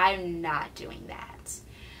like, I'm not doing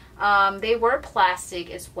that. They were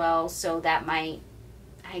plastic as well, so that might,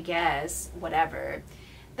 I guess, whatever.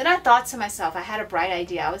 Then I thought to myself, I had a bright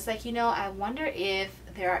idea. I was like, you know, I wonder if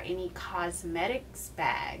there are any cosmetics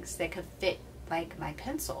bags that could fit like my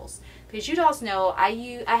pencils, because you guys know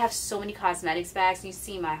I have so many cosmetics bags, and you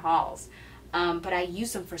see my hauls, but I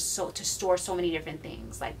use them to store so many different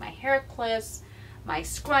things, like my hair clips, my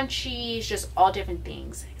scrunchies, just all different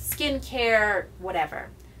things, skincare, whatever.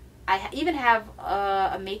 I even have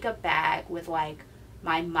a makeup bag with like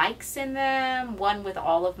my mics in them, one with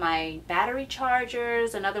all of my battery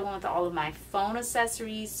chargers, another one with all of my phone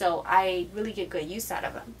accessories, so I really get good use out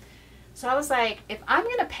of them. So I was like, if I'm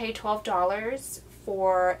going to pay $12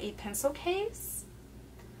 for a pencil case,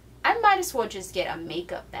 I might as well just get a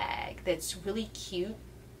makeup bag that's really cute,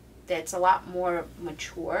 that's a lot more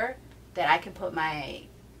mature, that I can put my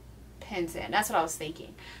pens in. That's what I was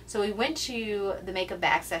thinking. So we went to the makeup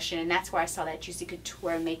bag session, and that's where I saw that Juicy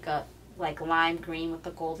Couture makeup, like lime green with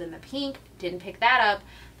the gold and the pink. Didn't pick that up,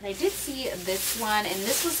 but I did see this one, and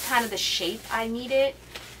this was kind of the shape I needed.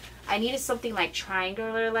 I needed something like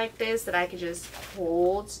triangular like this that I could just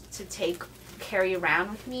hold to carry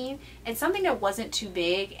around with me, and something that wasn't too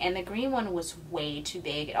big, and the green one was way too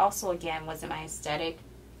big. It also, again, wasn't my aesthetic.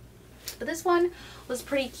 But this one was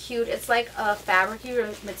pretty cute. It's like a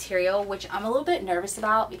fabric-y material, which I'm a little bit nervous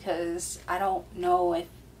about because I don't know if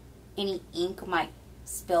any ink might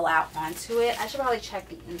spill out onto it. I should probably check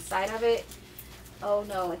the inside of it. Oh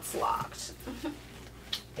no, it's locked.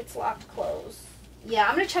 It's locked closed. Yeah,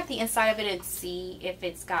 I'm gonna check the inside of it and see if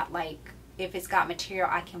it's got material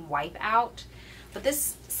I can wipe out. But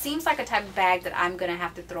this seems like a type of bag that I'm gonna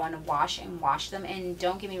have to throw in the wash and wash them. And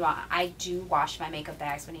don't get me wrong, I do wash my makeup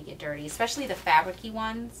bags when they get dirty, especially the fabric-y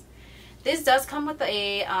ones. This does come with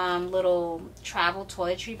a little travel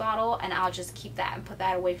toiletry bottle, and I'll just keep that and put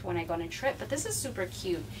that away for when I go on a trip. But this is super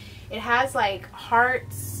cute. It has like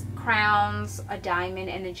hearts, crowns, a diamond,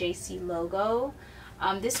 and the JC logo.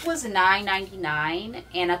 This was $9.99,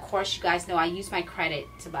 and of course you guys know I use my credit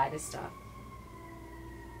to buy this stuff.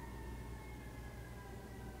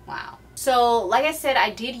 Wow. So like I said, I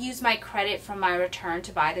did use my credit from my return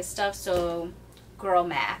to buy this stuff, so girl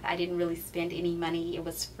math, I didn't really spend any money. It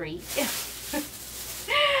was free.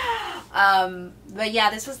 But yeah,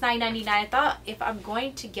 this was $9.99. I thought if I'm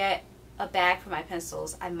going to get a bag for my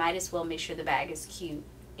pencils, I might as well make sure the bag is cute,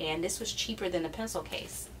 and this was cheaper than the pencil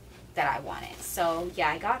case that I wanted. So yeah,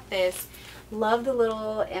 I got this. Love the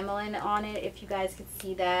little emblem on it, if you guys could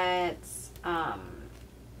see that.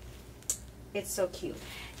 It's so cute.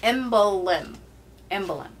 Emblem,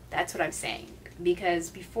 that's what I'm saying, because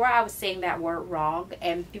before I was saying that word wrong,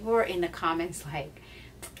 and people were in the comments like,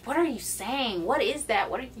 what are you saying? What is that?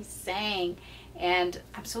 What are you saying? And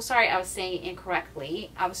I'm so sorry I was saying it incorrectly.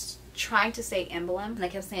 I was trying to say emblem, and I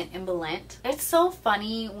kept saying embolent. It's so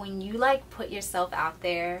funny when you like put yourself out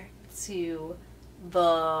there to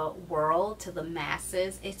the world, to the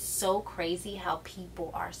masses. It's so crazy how people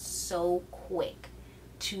are so quick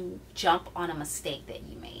to jump on a mistake that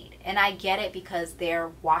you made. And I get it, because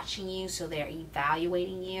they're watching you, so they're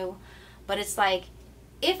evaluating you. But it's like,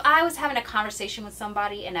 if I was having a conversation with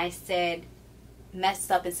somebody and I said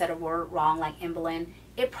messed up and said a word wrong like emblem,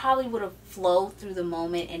 it probably would have flowed through the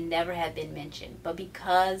moment and never had been mentioned. But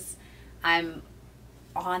because I'm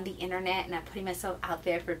on the internet and I'm putting myself out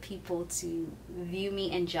there for people to view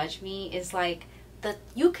me and judge me, it's like,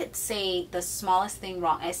 you could say the smallest thing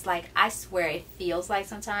wrong. It's like, I swear, it feels like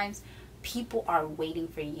sometimes people are waiting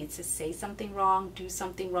for you to say something wrong, do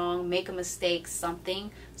something wrong, make a mistake,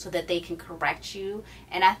 something, so that they can correct you.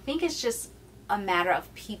 And I think it's just a matter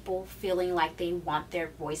of people feeling like they want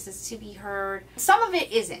their voices to be heard. Some of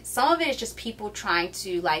it isn't. Some of it is just people trying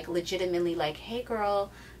to like legitimately like, hey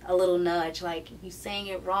girl, a little nudge, like, you saying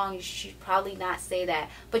it wrong, you should probably not say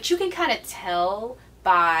that. But you can kind of tell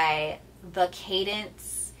by the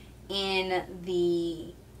cadence in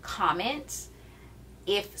the comments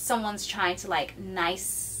if someone's trying to like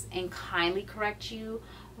nice and kindly correct you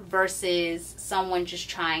versus someone just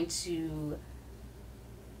trying to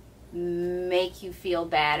make you feel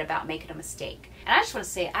bad about making a mistake. And I just want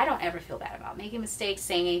to say, I don't ever feel bad about making mistakes,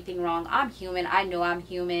 saying anything wrong. I'm human. I know I'm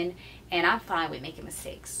human, and I'm fine with making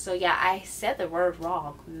mistakes. So yeah, I said the word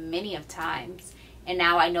wrong many of times, and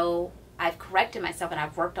now I know I've corrected myself and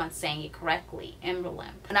I've worked on saying it correctly.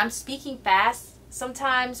 Emblem. When I'm speaking fast,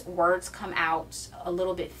 sometimes words come out a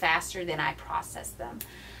little bit faster than I process them.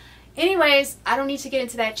 Anyways, I don't need to get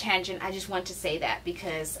into that tangent. I just want to say that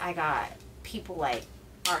because I got people like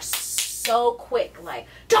are so quick, like,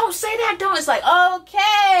 don't say that, don't. It's like,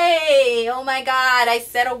 okay, oh my god, I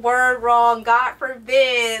said a word wrong, God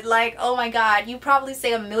forbid. Like, oh my god, you probably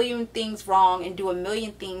say a million things wrong and do a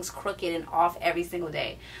million things crooked and off every single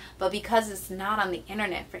day. But because it's not on the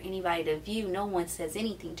internet for anybody to view, no one says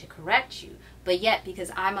anything to correct you. But yet,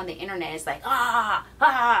 because I'm on the internet, it's like,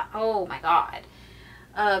 oh my god.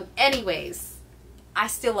 Anyways, I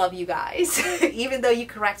still love you guys. Even though you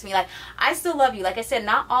correct me, like, I still love you. Like I said,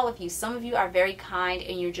 not all of you. Some of you are very kind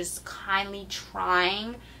and you're just kindly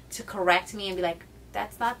trying to correct me and be like,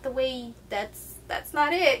 that's not the way, that's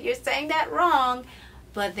not it. You're saying that wrong.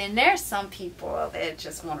 But then there's some people that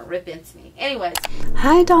just want to rip into me. Anyways.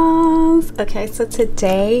 Hi dolls. Okay, so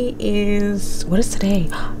today is, what is today?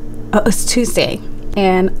 Oh, it's Tuesday.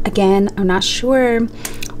 And again, I'm not sure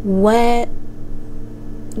what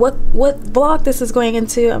vlog this is going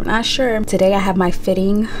into. I'm not sure. Today I have my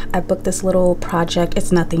fitting. I booked this little project.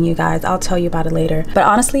 It's nothing, you guys. I'll tell you about it later. But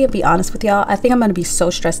honestly, to be honest with y'all, I think I'm going to be so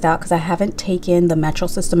stressed out because I haven't taken the metro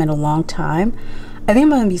system in a long time. I think I'm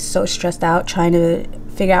going to be so stressed out trying to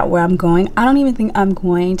figure out where I'm going. I don't even think I'm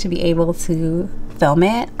going to be able to film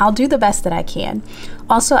it. I'll do the best that I can.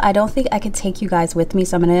 Also, I don't think I could take you guys with me,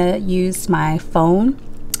 so I'm going to use my phone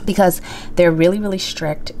because they're really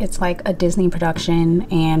strict. It's like a Disney production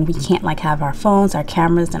and we can't like have our phones, our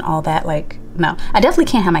cameras and all that like no, I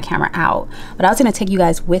definitely can't have my camera out, but I was gonna take you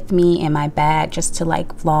guys with me in my bag just to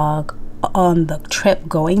like vlog on the trip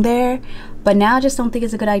going there. But now I just don't think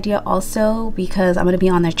it's a good idea also, because I'm gonna be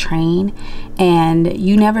on the train and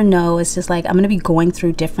you never know. It's just like I'm gonna be going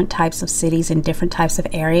through different types of cities and different types of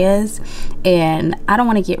areas, and I don't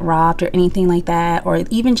want to get robbed or anything like that, or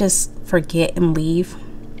even just forget and leave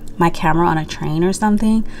my camera on a train or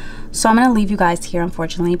something. So I'm gonna leave you guys here,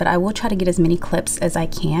 unfortunately, but I will try to get as many clips as I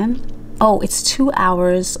can. Oh, it's 2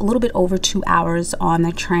 hours, a little bit over 2 hours on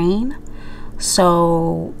the train.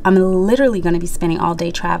 So I'm literally going to be spending all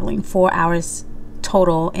day traveling, 4 hours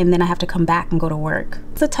total, and then I have to come back and go to work.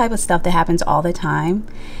 It's the type of stuff that happens all the time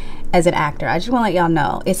as an actor. I just want to let y'all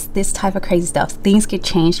know, it's this type of crazy stuff. Things get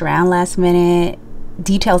changed around last minute.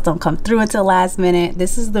 Details don't come through until last minute.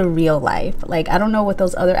 This is the real life. Like, I don't know what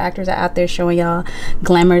those other actors are out there showing y'all,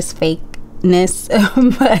 glamorous fakeness,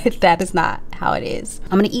 but that is not how it is.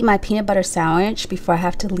 I'm gonna eat my peanut butter sandwich before I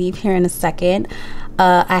have to leave here in a second.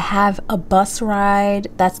 I have a bus ride.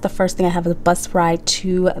 That's the first thing. I have a bus ride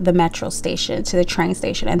to the metro station, to the train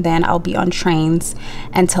station, and then I'll be on trains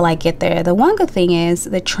until I get there. The one good thing is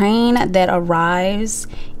the train that arrives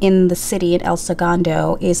in the city in El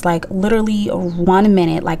Segundo is like literally 1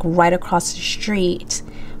 minute, like right across the street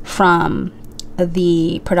from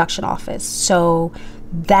the production office. So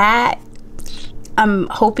that I'm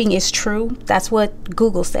hoping is true. That's what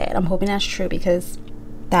Google said. I'm hoping that's true, because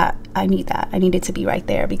that I need it to be right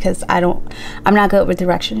there, because I'm not good with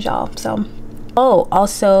directions, y'all. So, oh,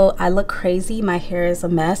 also I look crazy. My hair is a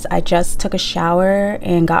mess. I just took a shower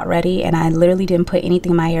and got ready, and I literally didn't put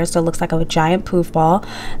anything in my hair, so it looks like a giant poof ball.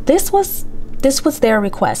 This was their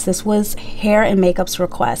request. This was hair and makeup's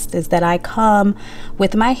request, is that I come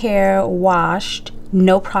with my hair washed,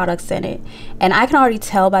 no products in it. And I can already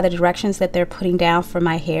tell by the directions that they're putting down for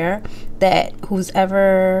my hair that who's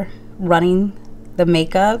ever running the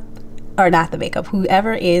makeup, or not the makeup,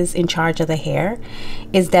 whoever is in charge of the hair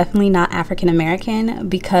is definitely not African American,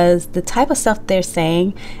 because the type of stuff they're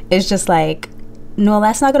saying is just like, no,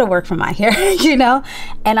 that's not gonna work for my hair, you know?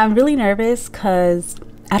 And I'm really nervous because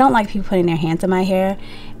I don't like people putting their hands in my hair,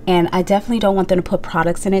 and I definitely don't want them to put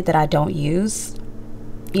products in it that I don't use.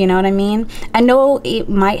 You know what I mean? I know it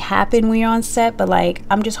might happen when you're on set, but like,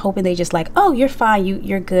 I'm just hoping they just like, oh, you're fine,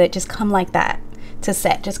 you're good, just come like that to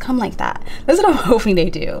set, just come like that. That's what I'm hoping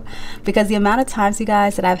they do, because the amount of times, you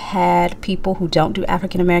guys, that I've had people who don't do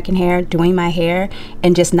African American hair doing my hair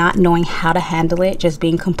and just not knowing how to handle it, just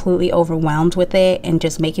being completely overwhelmed with it and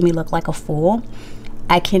just making me look like a fool.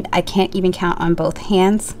 I can't even count on both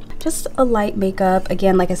hands. Just a light makeup.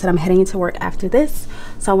 Again, like I said, I'm heading into work after this,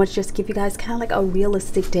 so I want to just give you guys kind of like a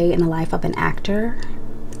realistic day in the life of an actor.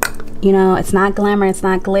 You know, it's not glamour, it's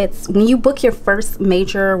not glitz. When you book your first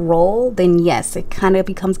major role, then yes, it kind of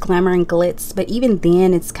becomes glamour and glitz, but even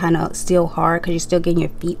then it's kind of still hard because you're still getting your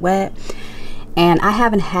feet wet. And I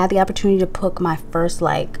haven't had the opportunity to book my first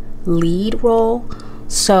like lead role,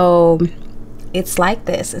 so it's like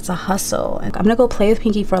this. It's a hustle. I'm gonna go play with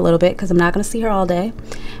Pinky for a little bit because I'm not gonna see her all day,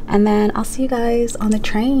 and then I'll see you guys on the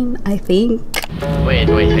train, I think. Wait.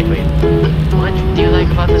 What do you like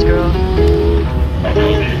about this girl?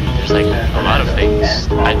 There's like a lot of things.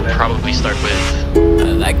 I'd probably start with,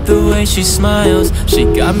 I like the way she smiles. She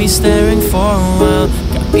got me staring for a while.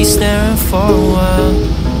 Got me staring for a while.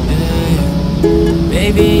 Yeah.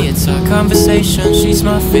 Baby, it's our conversation. She's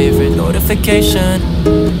my favorite notification.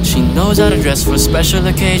 She knows how to dress for special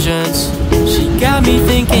occasions. She got me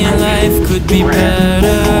thinking life could be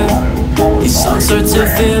better. These songs start to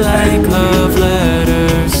feel like love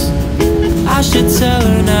letters. I should tell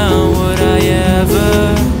her now, would I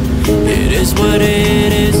ever? It is what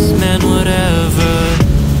it is, man, whatever.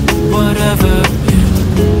 Whatever,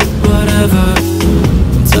 whatever.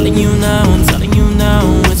 I'm telling you now,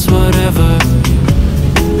 it's whatever.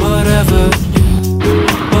 Whatever,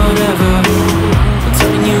 whatever. I'm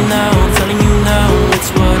telling you now, it's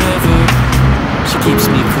whatever. She keeps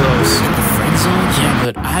me close in the friend zone, yeah,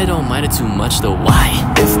 but I don't mind it too much though. Why?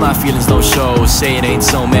 If my feelings don't show, say it ain't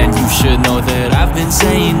so, man, you should know that I've been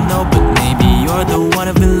saying no, but maybe you're the one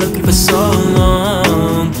I've been looking for so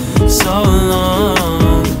long, so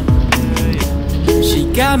long.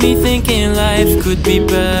 She got me thinking life could be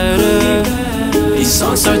better. These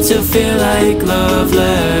songs start to feel like love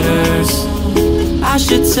letters. I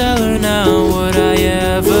should tell her now, would I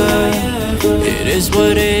ever? It is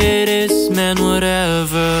what it is, man,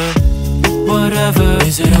 whatever. Whatever.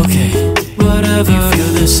 Is it okay